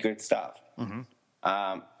read good stuff. Mm-hmm.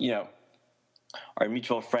 Our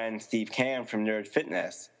mutual friend Steve Cam from Nerd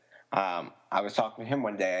Fitness, I was talking to him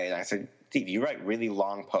one day and I said, Steve, you write really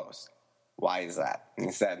long posts. Why is that? And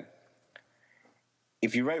he said,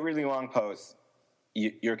 if you write really long posts,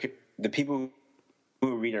 the people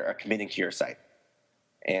who read it are committing to your site,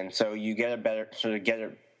 and so you get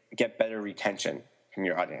get better retention from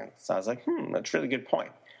your audience. So I was like, that's a really good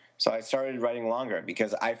point. So I started writing longer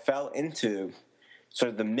because I fell into sort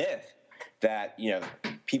of the myth that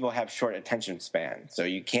people have short attention span, so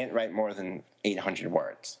you can't write more than 800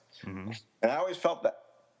 words. Mm-hmm. And I always felt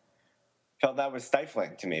that was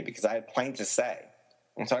stifling to me because I had plenty to say.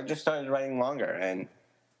 And so I just started writing longer, and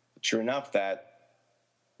sure enough that,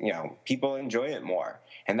 people enjoy it more.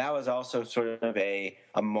 And that was also sort of a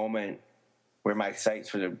moment where my site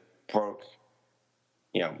sort of broke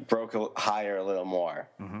higher a little more,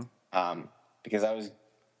 mm-hmm. Because I was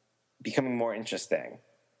becoming more interesting,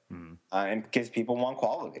 mm-hmm. And because people want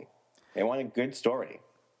quality. They want a good story.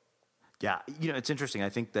 Yeah, it's interesting. I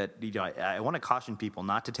think that I want to caution people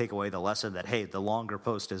not to take away the lesson that, hey, the longer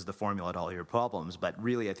post is the formula to all your problems. But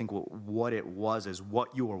really, I think what it was is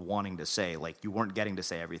what you were wanting to say. Like, you weren't getting to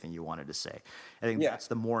say everything you wanted to say. I think that's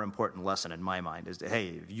the more important lesson in my mind is that,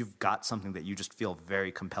 hey, if you've got something that you just feel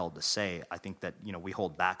very compelled to say, I think that, we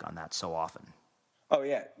hold back on that so often. Oh,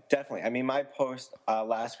 yeah, definitely. I mean, my post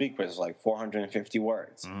last week was like 450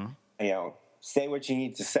 words. Mm-hmm. Say what you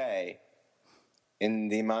need to say in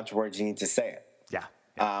the amount of words you need to say it. Yeah.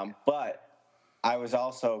 But I was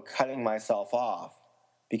also cutting myself off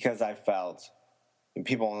because I felt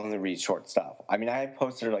people only read short stuff. I mean, I had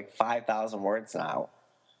posted like 5,000 words now.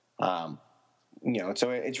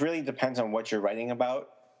 So it really depends on what you're writing about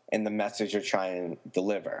and the message you're trying to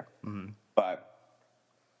deliver. Mm-hmm. But,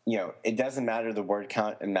 it doesn't matter the word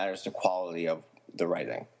count. It matters the quality of the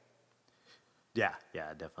writing. Yeah,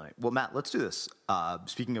 definitely. Well, Matt, let's do this.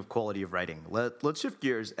 Speaking of quality of writing, let's shift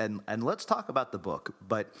gears and let's talk about the book.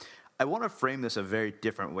 But I want to frame this a very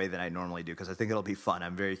different way than I normally do because I think it'll be fun.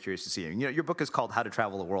 I'm very curious to see it. Your book is called How to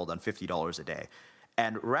Travel the World on $50 a Day.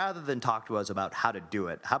 And rather than talk to us about how to do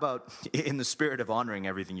it, how about, in the spirit of honoring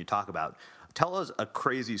everything you talk about, tell us a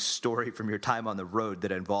crazy story from your time on the road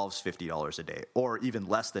that involves $50 a day or even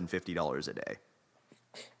less than $50 a day.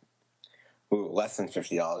 Ooh, less than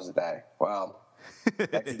 $50 a day. Wow.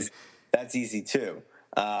 That's easy too.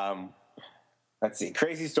 Let's see.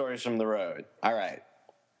 Crazy stories from the road. All right.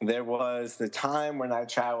 There was the time when I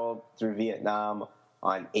traveled through Vietnam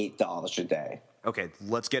on $8 a day. Okay,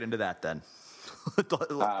 let's get into that then.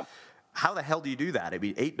 How the hell do you do that? I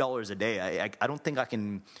mean, $8 a day. I don't think I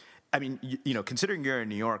can. I mean, considering you're in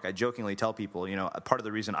New York, I jokingly tell people, part of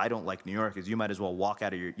the reason I don't like New York is you might as well walk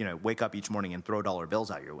out of your, wake up each morning and throw dollar bills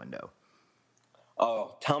out your window.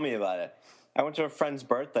 Oh, tell me about it. I went to a friend's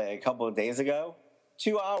birthday a couple of days ago.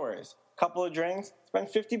 2 hours, couple of drinks,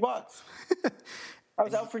 spent $50. I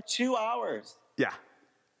was out for 2 hours. Yeah.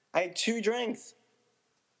 I had 2 drinks.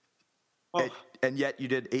 Oh. And yet you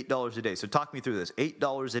did $8 a day. So talk me through this.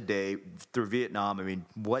 $8 a day through Vietnam.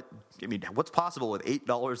 What's possible with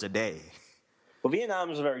 $8 a day? Well, Vietnam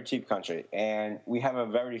is a very cheap country, and we have a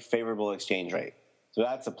very favorable exchange rate. So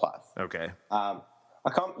that's a plus. Okay.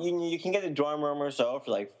 You can get a dorm room or so for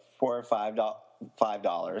like $4 or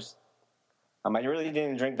 $5. I really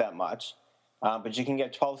didn't drink that much, but you can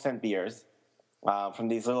get 12-cent beers from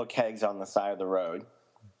these little kegs on the side of the road.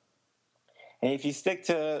 And if you stick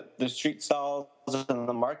to the street stalls and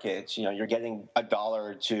the markets, you're getting $1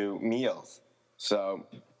 or $2 meals. So,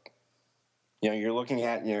 you're looking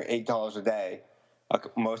at $8 a day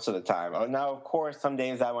most of the time. Now, of course, some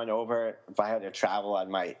days I went over. If I had to travel, I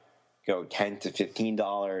might go $10 to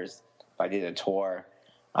 $15 if I did a tour.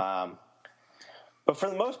 But for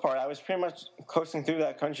the most part, I was pretty much coasting through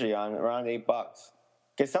that country on around $8.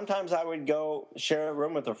 Because sometimes I would go share a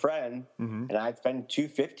room with a friend, and I'd spend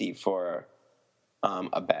 $250 for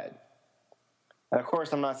a bed. And of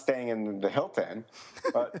course, I'm not staying in the Hilton,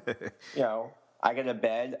 but I get a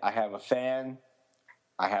bed, I have a fan,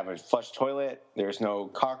 I have a flush toilet, there's no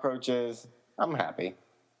cockroaches. I'm happy.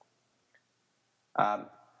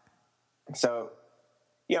 So,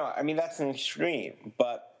 that's an extreme.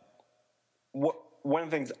 But one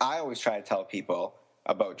of the things I always try to tell people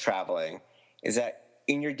about traveling is that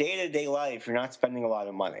in your day-to-day life, you're not spending a lot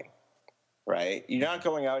of money, right? You're not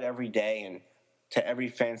going out every day and to every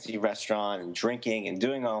fancy restaurant and drinking and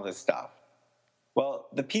doing all this stuff. Well,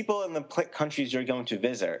 the people in the countries you're going to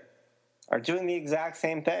visit are doing the exact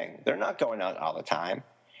same thing. They're not going out all the time.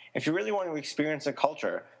 If you really want to experience a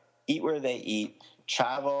culture, eat where they eat,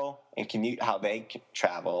 travel and commute how they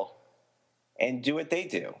travel, and do what they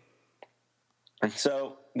do. And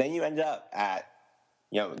so then you end up at,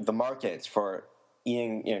 the markets for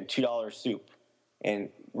eating, $2 soup and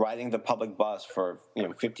riding the public bus for,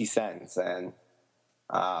 50 cents and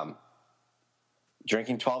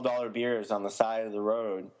drinking $12 beers on the side of the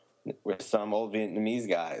road with some old Vietnamese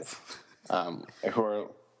guys who are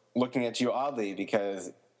looking at you oddly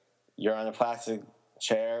because you're on a plastic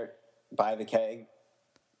chair by the keg,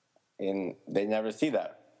 and they never see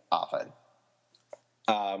that often.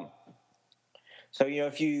 So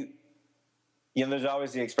if you there's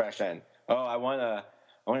always the expression, "Oh, I want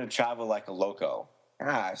to travel like a loco."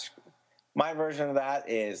 Gosh, my version of that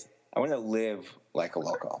is I want to live like a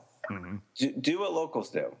local. Mm-hmm. Do what locals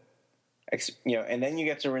do, and then you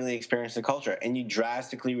get to really experience the culture, and you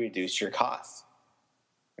drastically reduce your costs.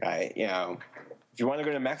 Right? If you want to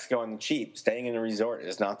go to Mexico on the cheap, staying in a resort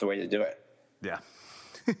is not the way to do it. Yeah.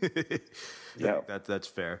 Yeah, That's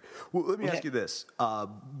fair. Well, let me ask you this.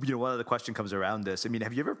 One other question comes around this. I mean,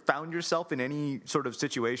 have you ever found yourself in any sort of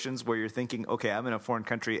situations where you're thinking, okay, I'm in a foreign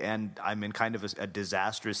country and I'm in kind of a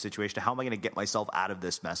disastrous situation. How am I going to get myself out of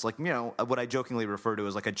this mess? Like, what I jokingly refer to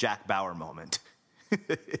as like a Jack Bauer moment.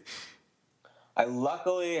 I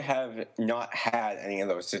luckily have not had any of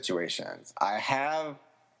those situations. I have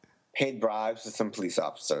paid bribes to some police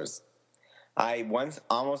officers. I once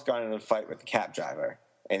almost got in a fight with the cab driver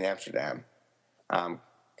in Amsterdam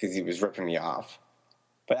because he was ripping me off.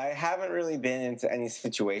 But I haven't really been into any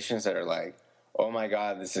situations that are like, oh my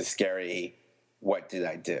God, this is scary. What did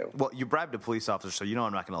I do? Well, you bribed a police officer, so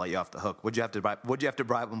I'm not going to let you off the hook. What'd you have to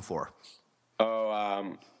bribe him for?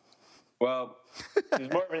 Well, he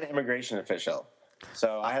was more of an immigration official.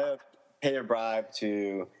 So I had to pay a bribe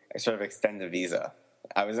to sort of extend the visa.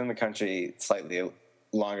 I was in the country slightly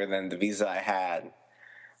longer than the visa I had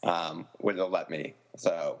would have let me.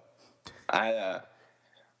 So I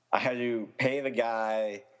had to pay the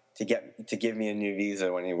guy to give me a new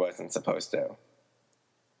visa when he wasn't supposed to.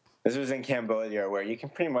 This was in Cambodia, where you can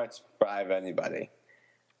pretty much bribe anybody.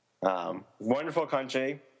 Wonderful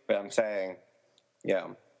country, but I'm saying,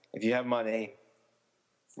 if you have money,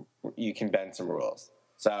 you can bend some rules.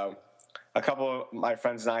 So a couple of my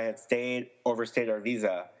friends and I had overstayed our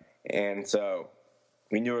visa, and so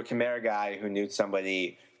we knew a Khmer guy who knew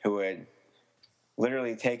somebody who would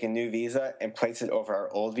literally take a new visa and place it over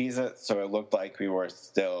our old visa, so it looked like we were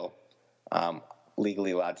still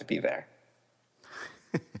legally allowed to be there.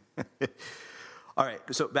 All right,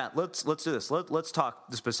 so Matt, let's do this. Let's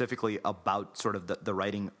talk specifically about sort of the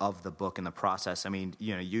writing of the book and the process. I mean,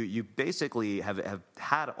 you basically have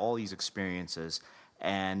had all these experiences,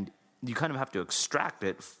 and you kind of have to extract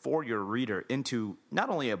it for your reader into not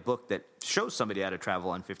only a book that shows somebody how to travel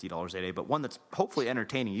on $50 a day, but one that's hopefully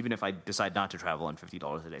entertaining, even if I decide not to travel on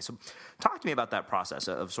 $50 a day. So talk to me about that process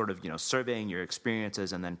of sort of, surveying your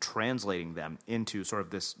experiences and then translating them into sort of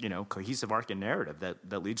this, cohesive arc and narrative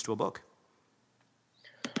that leads to a book.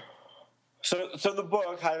 So the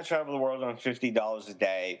book, How to Travel the World on $50 a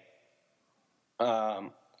Day,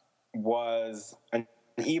 was an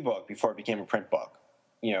ebook before it became a print book.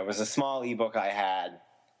 It was a small ebook I had,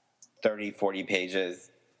 30, 40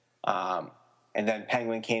 pages. And then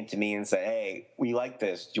Penguin came to me and said, hey, we like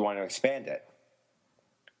this. Do you want to expand it?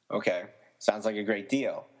 Okay, sounds like a great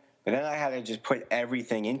deal. But then I had to just put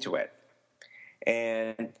everything into it.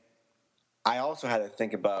 And I also had to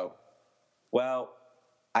think about,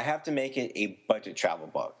 I have to make it a budget travel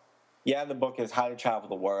book. Yeah, the book is How to Travel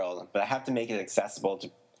the World, but I have to make it accessible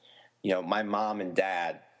to, my mom and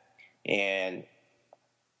dad and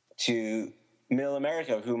to middle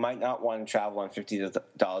America who might not want to travel on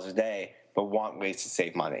 $50 a day but want ways to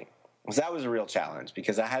save money. So that was a real challenge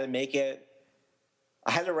because I had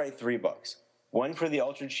to write 3 books. One for the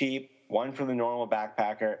ultra cheap, one for the normal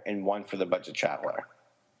backpacker, and one for the budget traveler.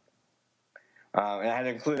 And I had to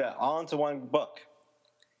include it all into one book.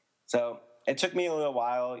 So it took me a little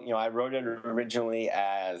while. I wrote it originally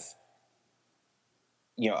as,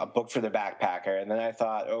 a book for the backpacker. And then I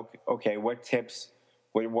thought, okay, what tips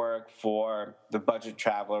would work for the budget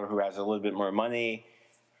traveler who has a little bit more money?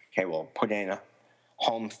 Okay, we'll put in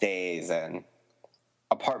homestays and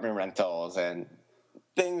apartment rentals and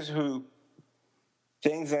things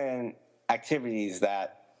and activities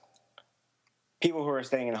that people who are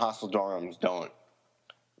staying in hostel dorms don't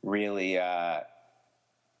really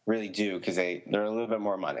do because they're a little bit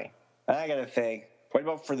more money. And I got to think, what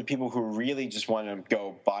about for the people who really just want to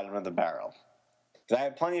go bottom of the barrel? Because I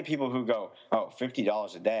have plenty of people who go,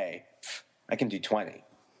 $50 a day, I can do 20.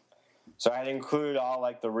 So I'd include all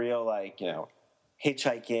like the real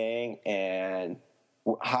hitchhiking and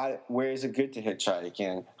where is it good to hitchhike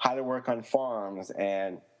and how to work on farms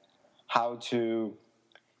and how to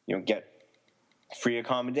get free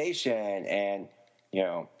accommodation and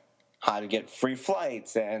how to get free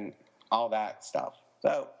flights and all that stuff.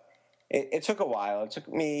 So it took a while. It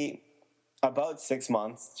took me about 6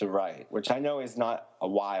 months to write, which I know is not a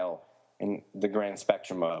while in the grand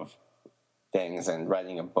spectrum of things and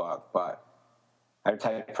writing a book, but I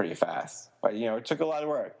typed pretty fast. But, it took a lot of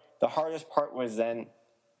work. The hardest part was then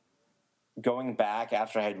going back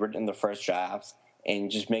after I had written the first drafts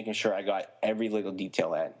and just making sure I got every little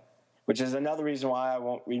detail in, which is another reason why I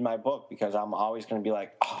won't read my book, because I'm always going to be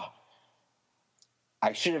like,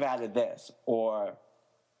 I should have added this, or,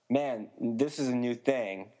 man, this is a new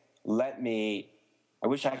thing. I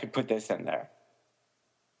wish I could put this in there.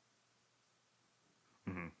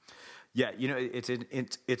 Mm-hmm. Yeah,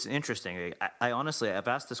 it's interesting. I honestly, I've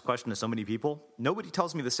asked this question to so many people. Nobody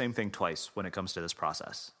tells me the same thing twice when it comes to this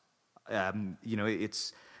process.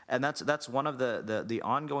 And that's one of the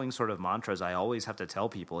ongoing sort of mantras I always have to tell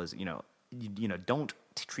people is, don't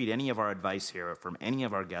treat any of our advice here from any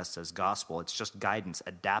of our guests as gospel. It's just guidance.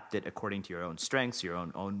 Adapt it according to your own strengths, your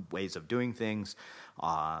own ways of doing things.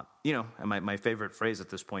 And my favorite phrase at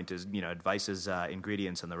this point is, advice is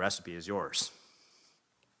ingredients and the recipe is yours.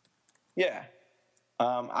 Yeah.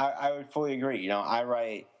 I would fully agree.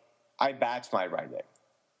 I batch my writing.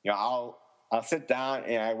 I'll sit down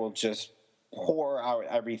and I will just pour out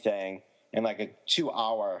everything in like a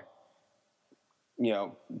 2-hour,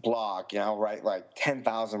 blog. I'll write like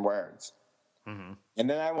 10,000 words. Mm-hmm. And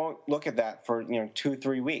then I won't look at that for,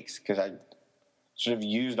 2-3 weeks because I sort of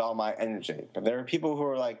used all my energy. But there are people who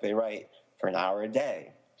are like, they write for an hour a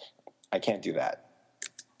day. I can't do that.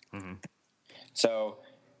 Mm-hmm. So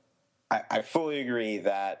I fully agree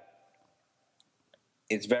that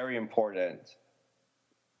it's very important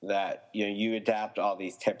that you adapt all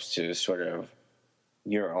these tips to sort of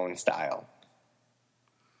your own style.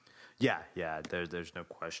 Yeah. There's no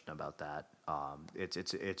question about that.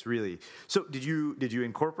 It's really. So did you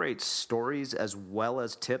incorporate stories as well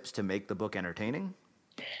as tips to make the book entertaining?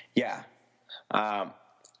 Yeah,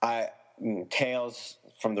 tales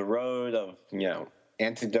from the road of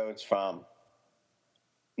anecdotes from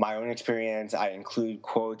my own experience. I include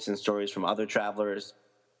quotes and stories from other travelers.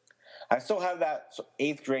 I still have that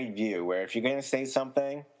 8th grade view where if you're going to say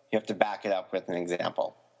something, you have to back it up with an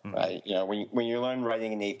example, mm-hmm. right? When you learn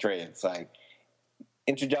writing in 8th grade, it's like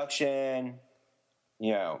introduction,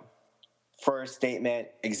 first statement,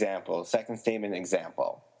 example, second statement,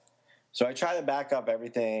 example. So I try to back up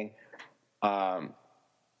everything I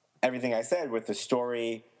said with a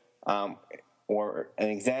story or an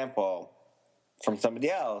example from somebody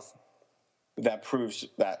else that proves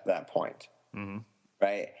that point. Mm-hmm.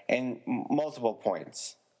 Right? And multiple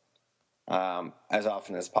points as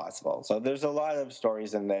often as possible. So there's a lot of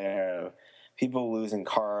stories in there of people losing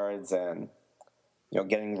cards and,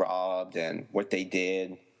 getting robbed and what they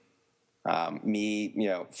did. Me,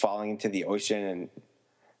 falling into the ocean and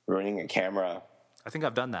ruining a camera. I think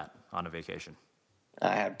I've done that on a vacation.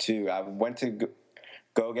 I have too. I went to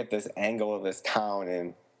go get this angle of this town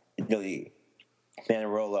in Italy,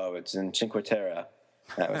 Manarolo. It's in Cinque Terre.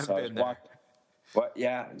 So I was walking. What?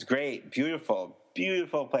 Yeah, it's great, beautiful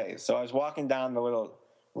place. So I was walking down the little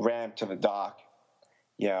ramp to the dock,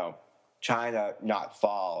 trying to not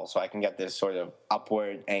fall so I can get this sort of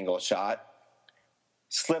upward angle shot.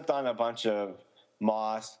 Slipped on a bunch of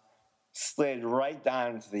moss, slid right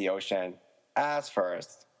down into the ocean, ass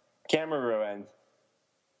first, camera ruined,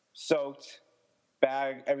 soaked,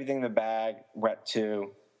 bag, everything in the bag, wet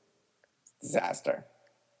too. Disaster.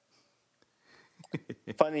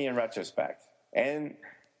 Funny in retrospect. And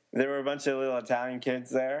there were a bunch of little Italian kids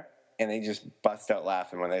there, and they just bust out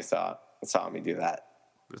laughing when they saw me do that.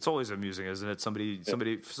 It's always amusing, isn't it?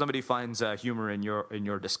 Somebody finds humor in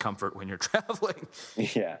your discomfort when you're traveling.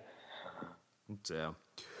 Yeah. So,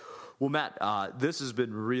 well, Matt, this has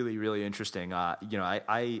been really, really interesting. I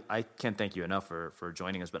can't thank you enough for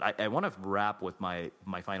joining us, but I want to wrap with my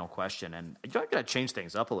final question, and I'm going to change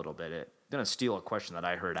things up a little bit. I'm going to steal a question that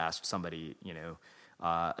I heard asked somebody,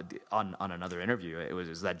 on another interview. It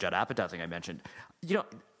was that Judd Apatow thing I mentioned.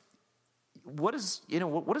 What does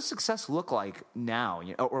success look like now?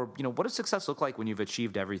 What does success look like when you've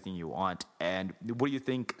achieved everything you want? And what do you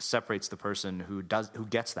think separates the person who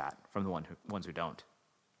gets that from the ones who don't?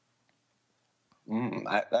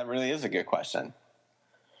 That really is a good question.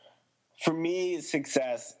 For me,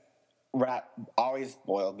 success always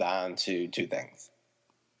boiled down to 2 things.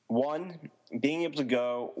 1, being able to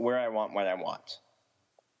go where I want when I want,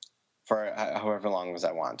 for however long as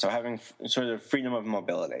I want. So having sort of freedom of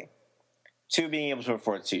mobility. 2, being able to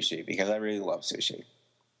afford sushi, because I really love sushi.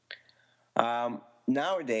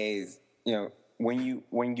 Nowadays, when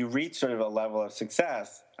you reach sort of a level of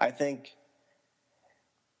success, I think,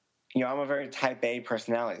 I'm a very type A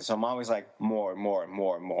personality, so I'm always like more.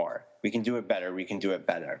 We can do it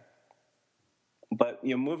better. But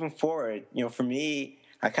moving forward, for me,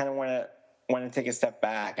 I kind of want to take a step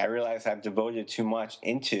back. I realize I've devoted too much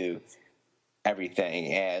into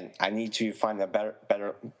everything, and I need to find a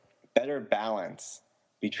better balance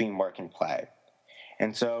between work and play.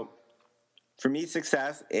 And so for me,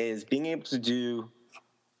 success is being able to do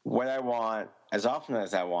what I want as often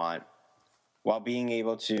as I want while being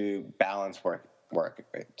able to balance work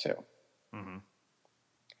too. Mm-hmm.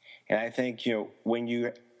 And I think, when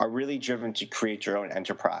you are really driven to create your own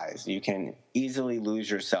enterprise, you can easily lose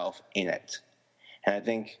yourself in it. And I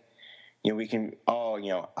think, we can all,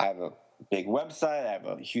 I have a big website, I have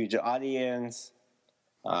a huge audience,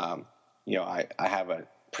 I have a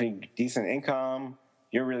pretty decent income,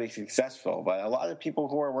 you're really successful. But a lot of people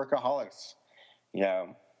who are workaholics,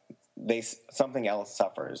 something else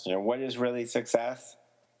suffers. What is really success?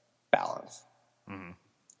 Balance. Mm-hmm.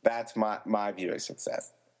 That's my view of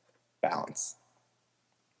success. Balance.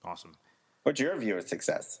 Awesome. What's your view of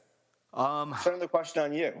success? Turn the question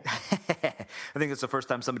on you. I think it's the first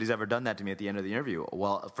time somebody's ever done that to me at the end of the interview.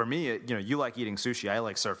 Well, for me, you like eating sushi. I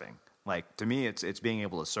like surfing. Like, to me, it's being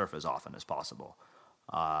able to surf as often as possible.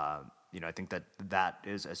 I think that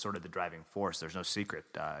is sort of the driving force. There's no secret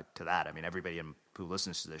to that. I mean, everybody who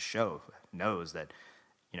listens to this show knows that,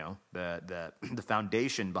 the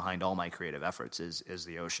foundation behind all my creative efforts is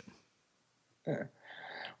the ocean.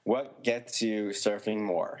 What gets you surfing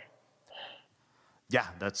more? Yeah,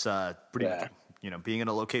 that's pretty much, being in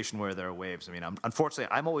a location where there are waves. I mean, unfortunately,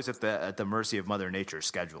 I'm always at the mercy of Mother Nature's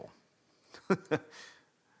schedule.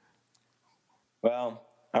 Well,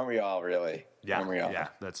 aren't we all, really? Yeah, yeah.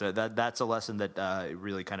 That's a lesson that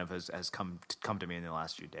really kind of has come to me in the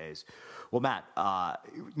last few days. Well, Matt,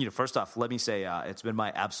 first off, let me say it's been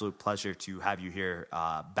my absolute pleasure to have you here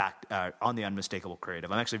back on the Unmistakable Creative.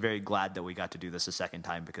 I'm actually very glad that we got to do this a second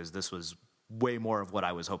time, because this was way more of what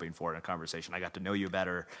I was hoping for in a conversation. I got to know you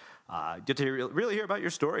better, get to really hear about your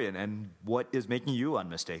story and what is making you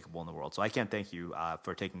unmistakable in the world. So I can't thank you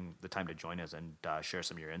for taking the time to join us and share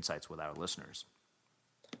some of your insights with our listeners.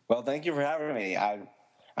 Well, thank you for having me. I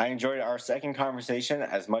enjoyed our second conversation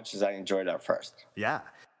as much as I enjoyed our first. Yeah.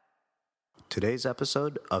 Today's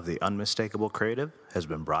episode of The Unmistakable Creative has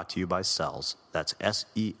been brought to you by Selz. That's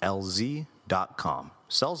SELZ.com.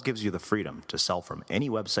 Selz gives you the freedom to sell from any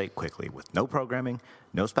website quickly with no programming,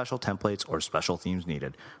 no special templates or special themes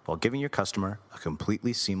needed, while giving your customer a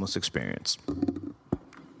completely seamless experience.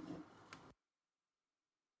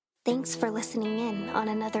 Thanks for listening in on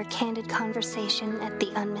another candid conversation at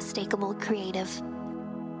The Unmistakable Creative.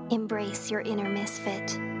 Embrace your inner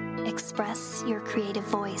misfit. Express your creative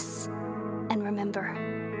voice. And remember,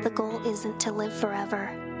 the goal isn't to live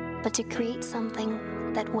forever, but to create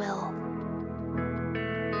something that will.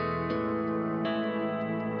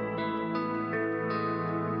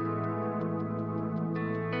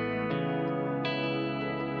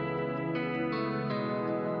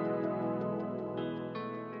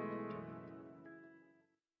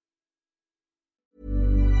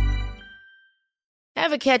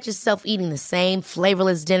 Ever catch yourself eating the same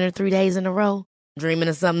flavorless dinner 3 days in a row? Dreaming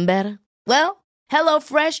of something better? Well,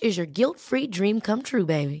 HelloFresh is your guilt-free dream come true,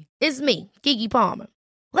 baby. It's me, Keke Palmer.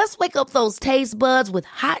 Let's wake up those taste buds with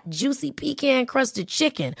hot, juicy pecan-crusted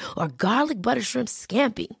chicken or garlic butter shrimp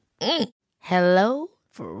scampi. Hello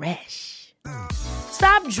Fresh.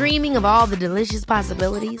 Stop dreaming of all the delicious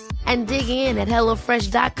possibilities and dig in at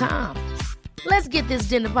HelloFresh.com. Let's get this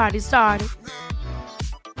dinner party started.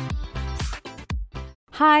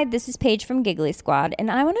 Hi, this is Paige from Giggly Squad,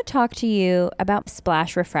 and I want to talk to you about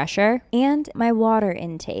Splash Refresher and my water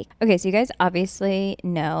intake. Okay, so you guys obviously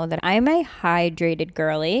know that I'm a hydrated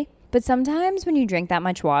girly, but sometimes when you drink that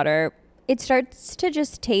much water, it starts to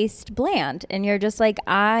just taste bland, and you're just like,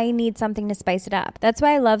 I need something to spice it up. That's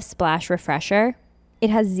why I love Splash Refresher.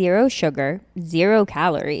 It has 0 sugar, 0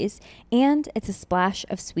 calories, and it's a splash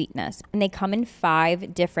of sweetness. And they come in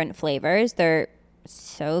 5 different flavors. They're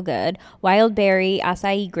so good. Wild berry,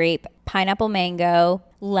 acai grape, pineapple mango,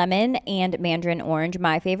 lemon, and mandarin orange.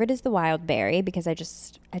 My favorite is the wild berry because I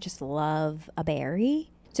just love a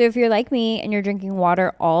berry. So if you're like me and you're drinking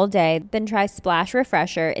water all day, then try Splash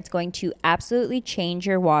Refresher. It's going to absolutely change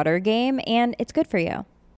your water game, and it's good for you.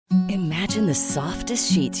 Imagine the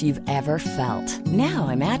softest sheets you've ever felt. Now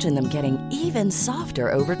imagine them getting even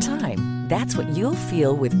softer over time. That's what you'll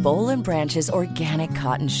feel with Boll & Branch's organic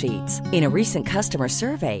cotton sheets. In a recent customer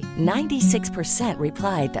survey, 96%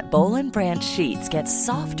 replied that Boll & Branch sheets get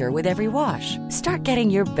softer with every wash. Start getting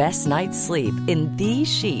your best night's sleep in these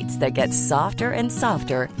sheets that get softer and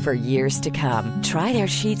softer for years to come. Try their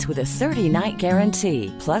sheets with a 30-night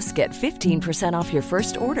guarantee. Plus, get 15% off your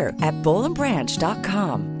first order at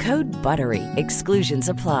bollandbranch.com. Code BUTTERY. Exclusions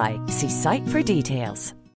apply. See site for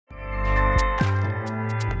details.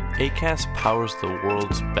 Acast powers the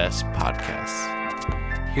world's best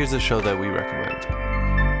podcasts. Here's a show that we recommend.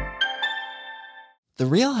 The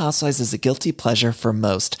Real Housewives is a guilty pleasure for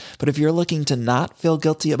most, but if you're looking to not feel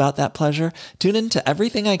guilty about that pleasure, tune in to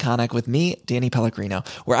Everything Iconic with me, Danny Pellegrino,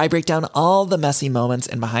 where I break down all the messy moments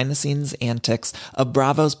and behind-the-scenes antics of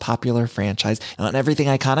Bravo's popular franchise. And on Everything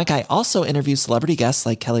Iconic, I also interview celebrity guests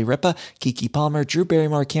like Kelly Ripa, Keke Palmer, Drew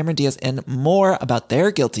Barrymore, Cameron Diaz, and more about their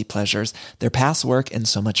guilty pleasures, their past work, and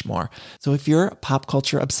so much more. So if you're pop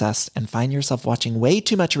culture obsessed and find yourself watching way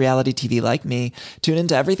too much reality TV like me, tune in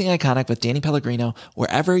to Everything Iconic with Danny Pellegrino,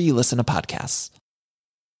 wherever you listen to podcasts.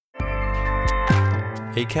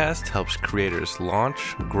 Acast helps creators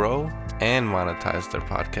launch, grow, and monetize their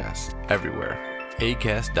podcasts everywhere.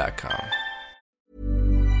 Acast.com.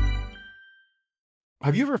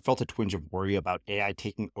 Have you ever felt a twinge of worry about AI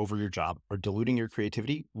taking over your job or diluting your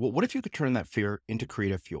creativity? Well, what if you could turn that fear into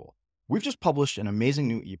creative fuel? We've just published an amazing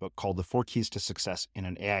new ebook called The 4 Keys to Success in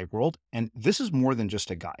an AI World, and this is more than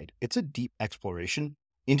just a guide. It's a deep exploration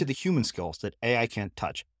into the human skills that AI can't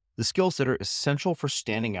touch, the skills that are essential for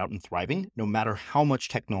standing out and thriving, no matter how much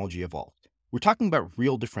technology evolves. We're talking about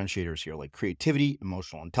real differentiators here, like creativity,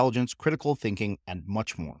 emotional intelligence, critical thinking, and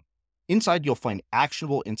much more. Inside, you'll find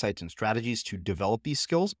actionable insights and strategies to develop these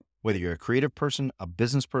skills, whether you're a creative person, a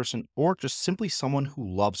business person, or just simply someone who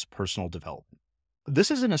loves personal development.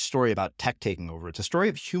 This isn't a story about tech taking over. It's a story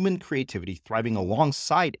of human creativity thriving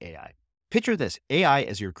alongside AI. Picture this, AI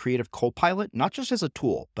as your creative co-pilot, not just as a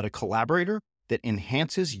tool, but a collaborator that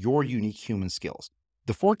enhances your unique human skills.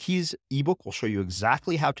 The 4 Keys ebook will show you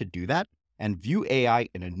exactly how to do that and view AI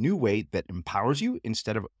in a new way that empowers you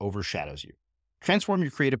instead of overshadows you. Transform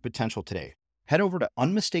your creative potential today. Head over to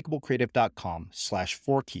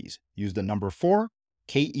unmistakablecreative.com/4keys. Use the number 4,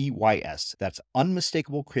 KEYS. That's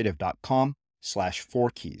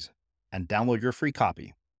unmistakablecreative.com/4keys and download your free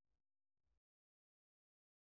copy.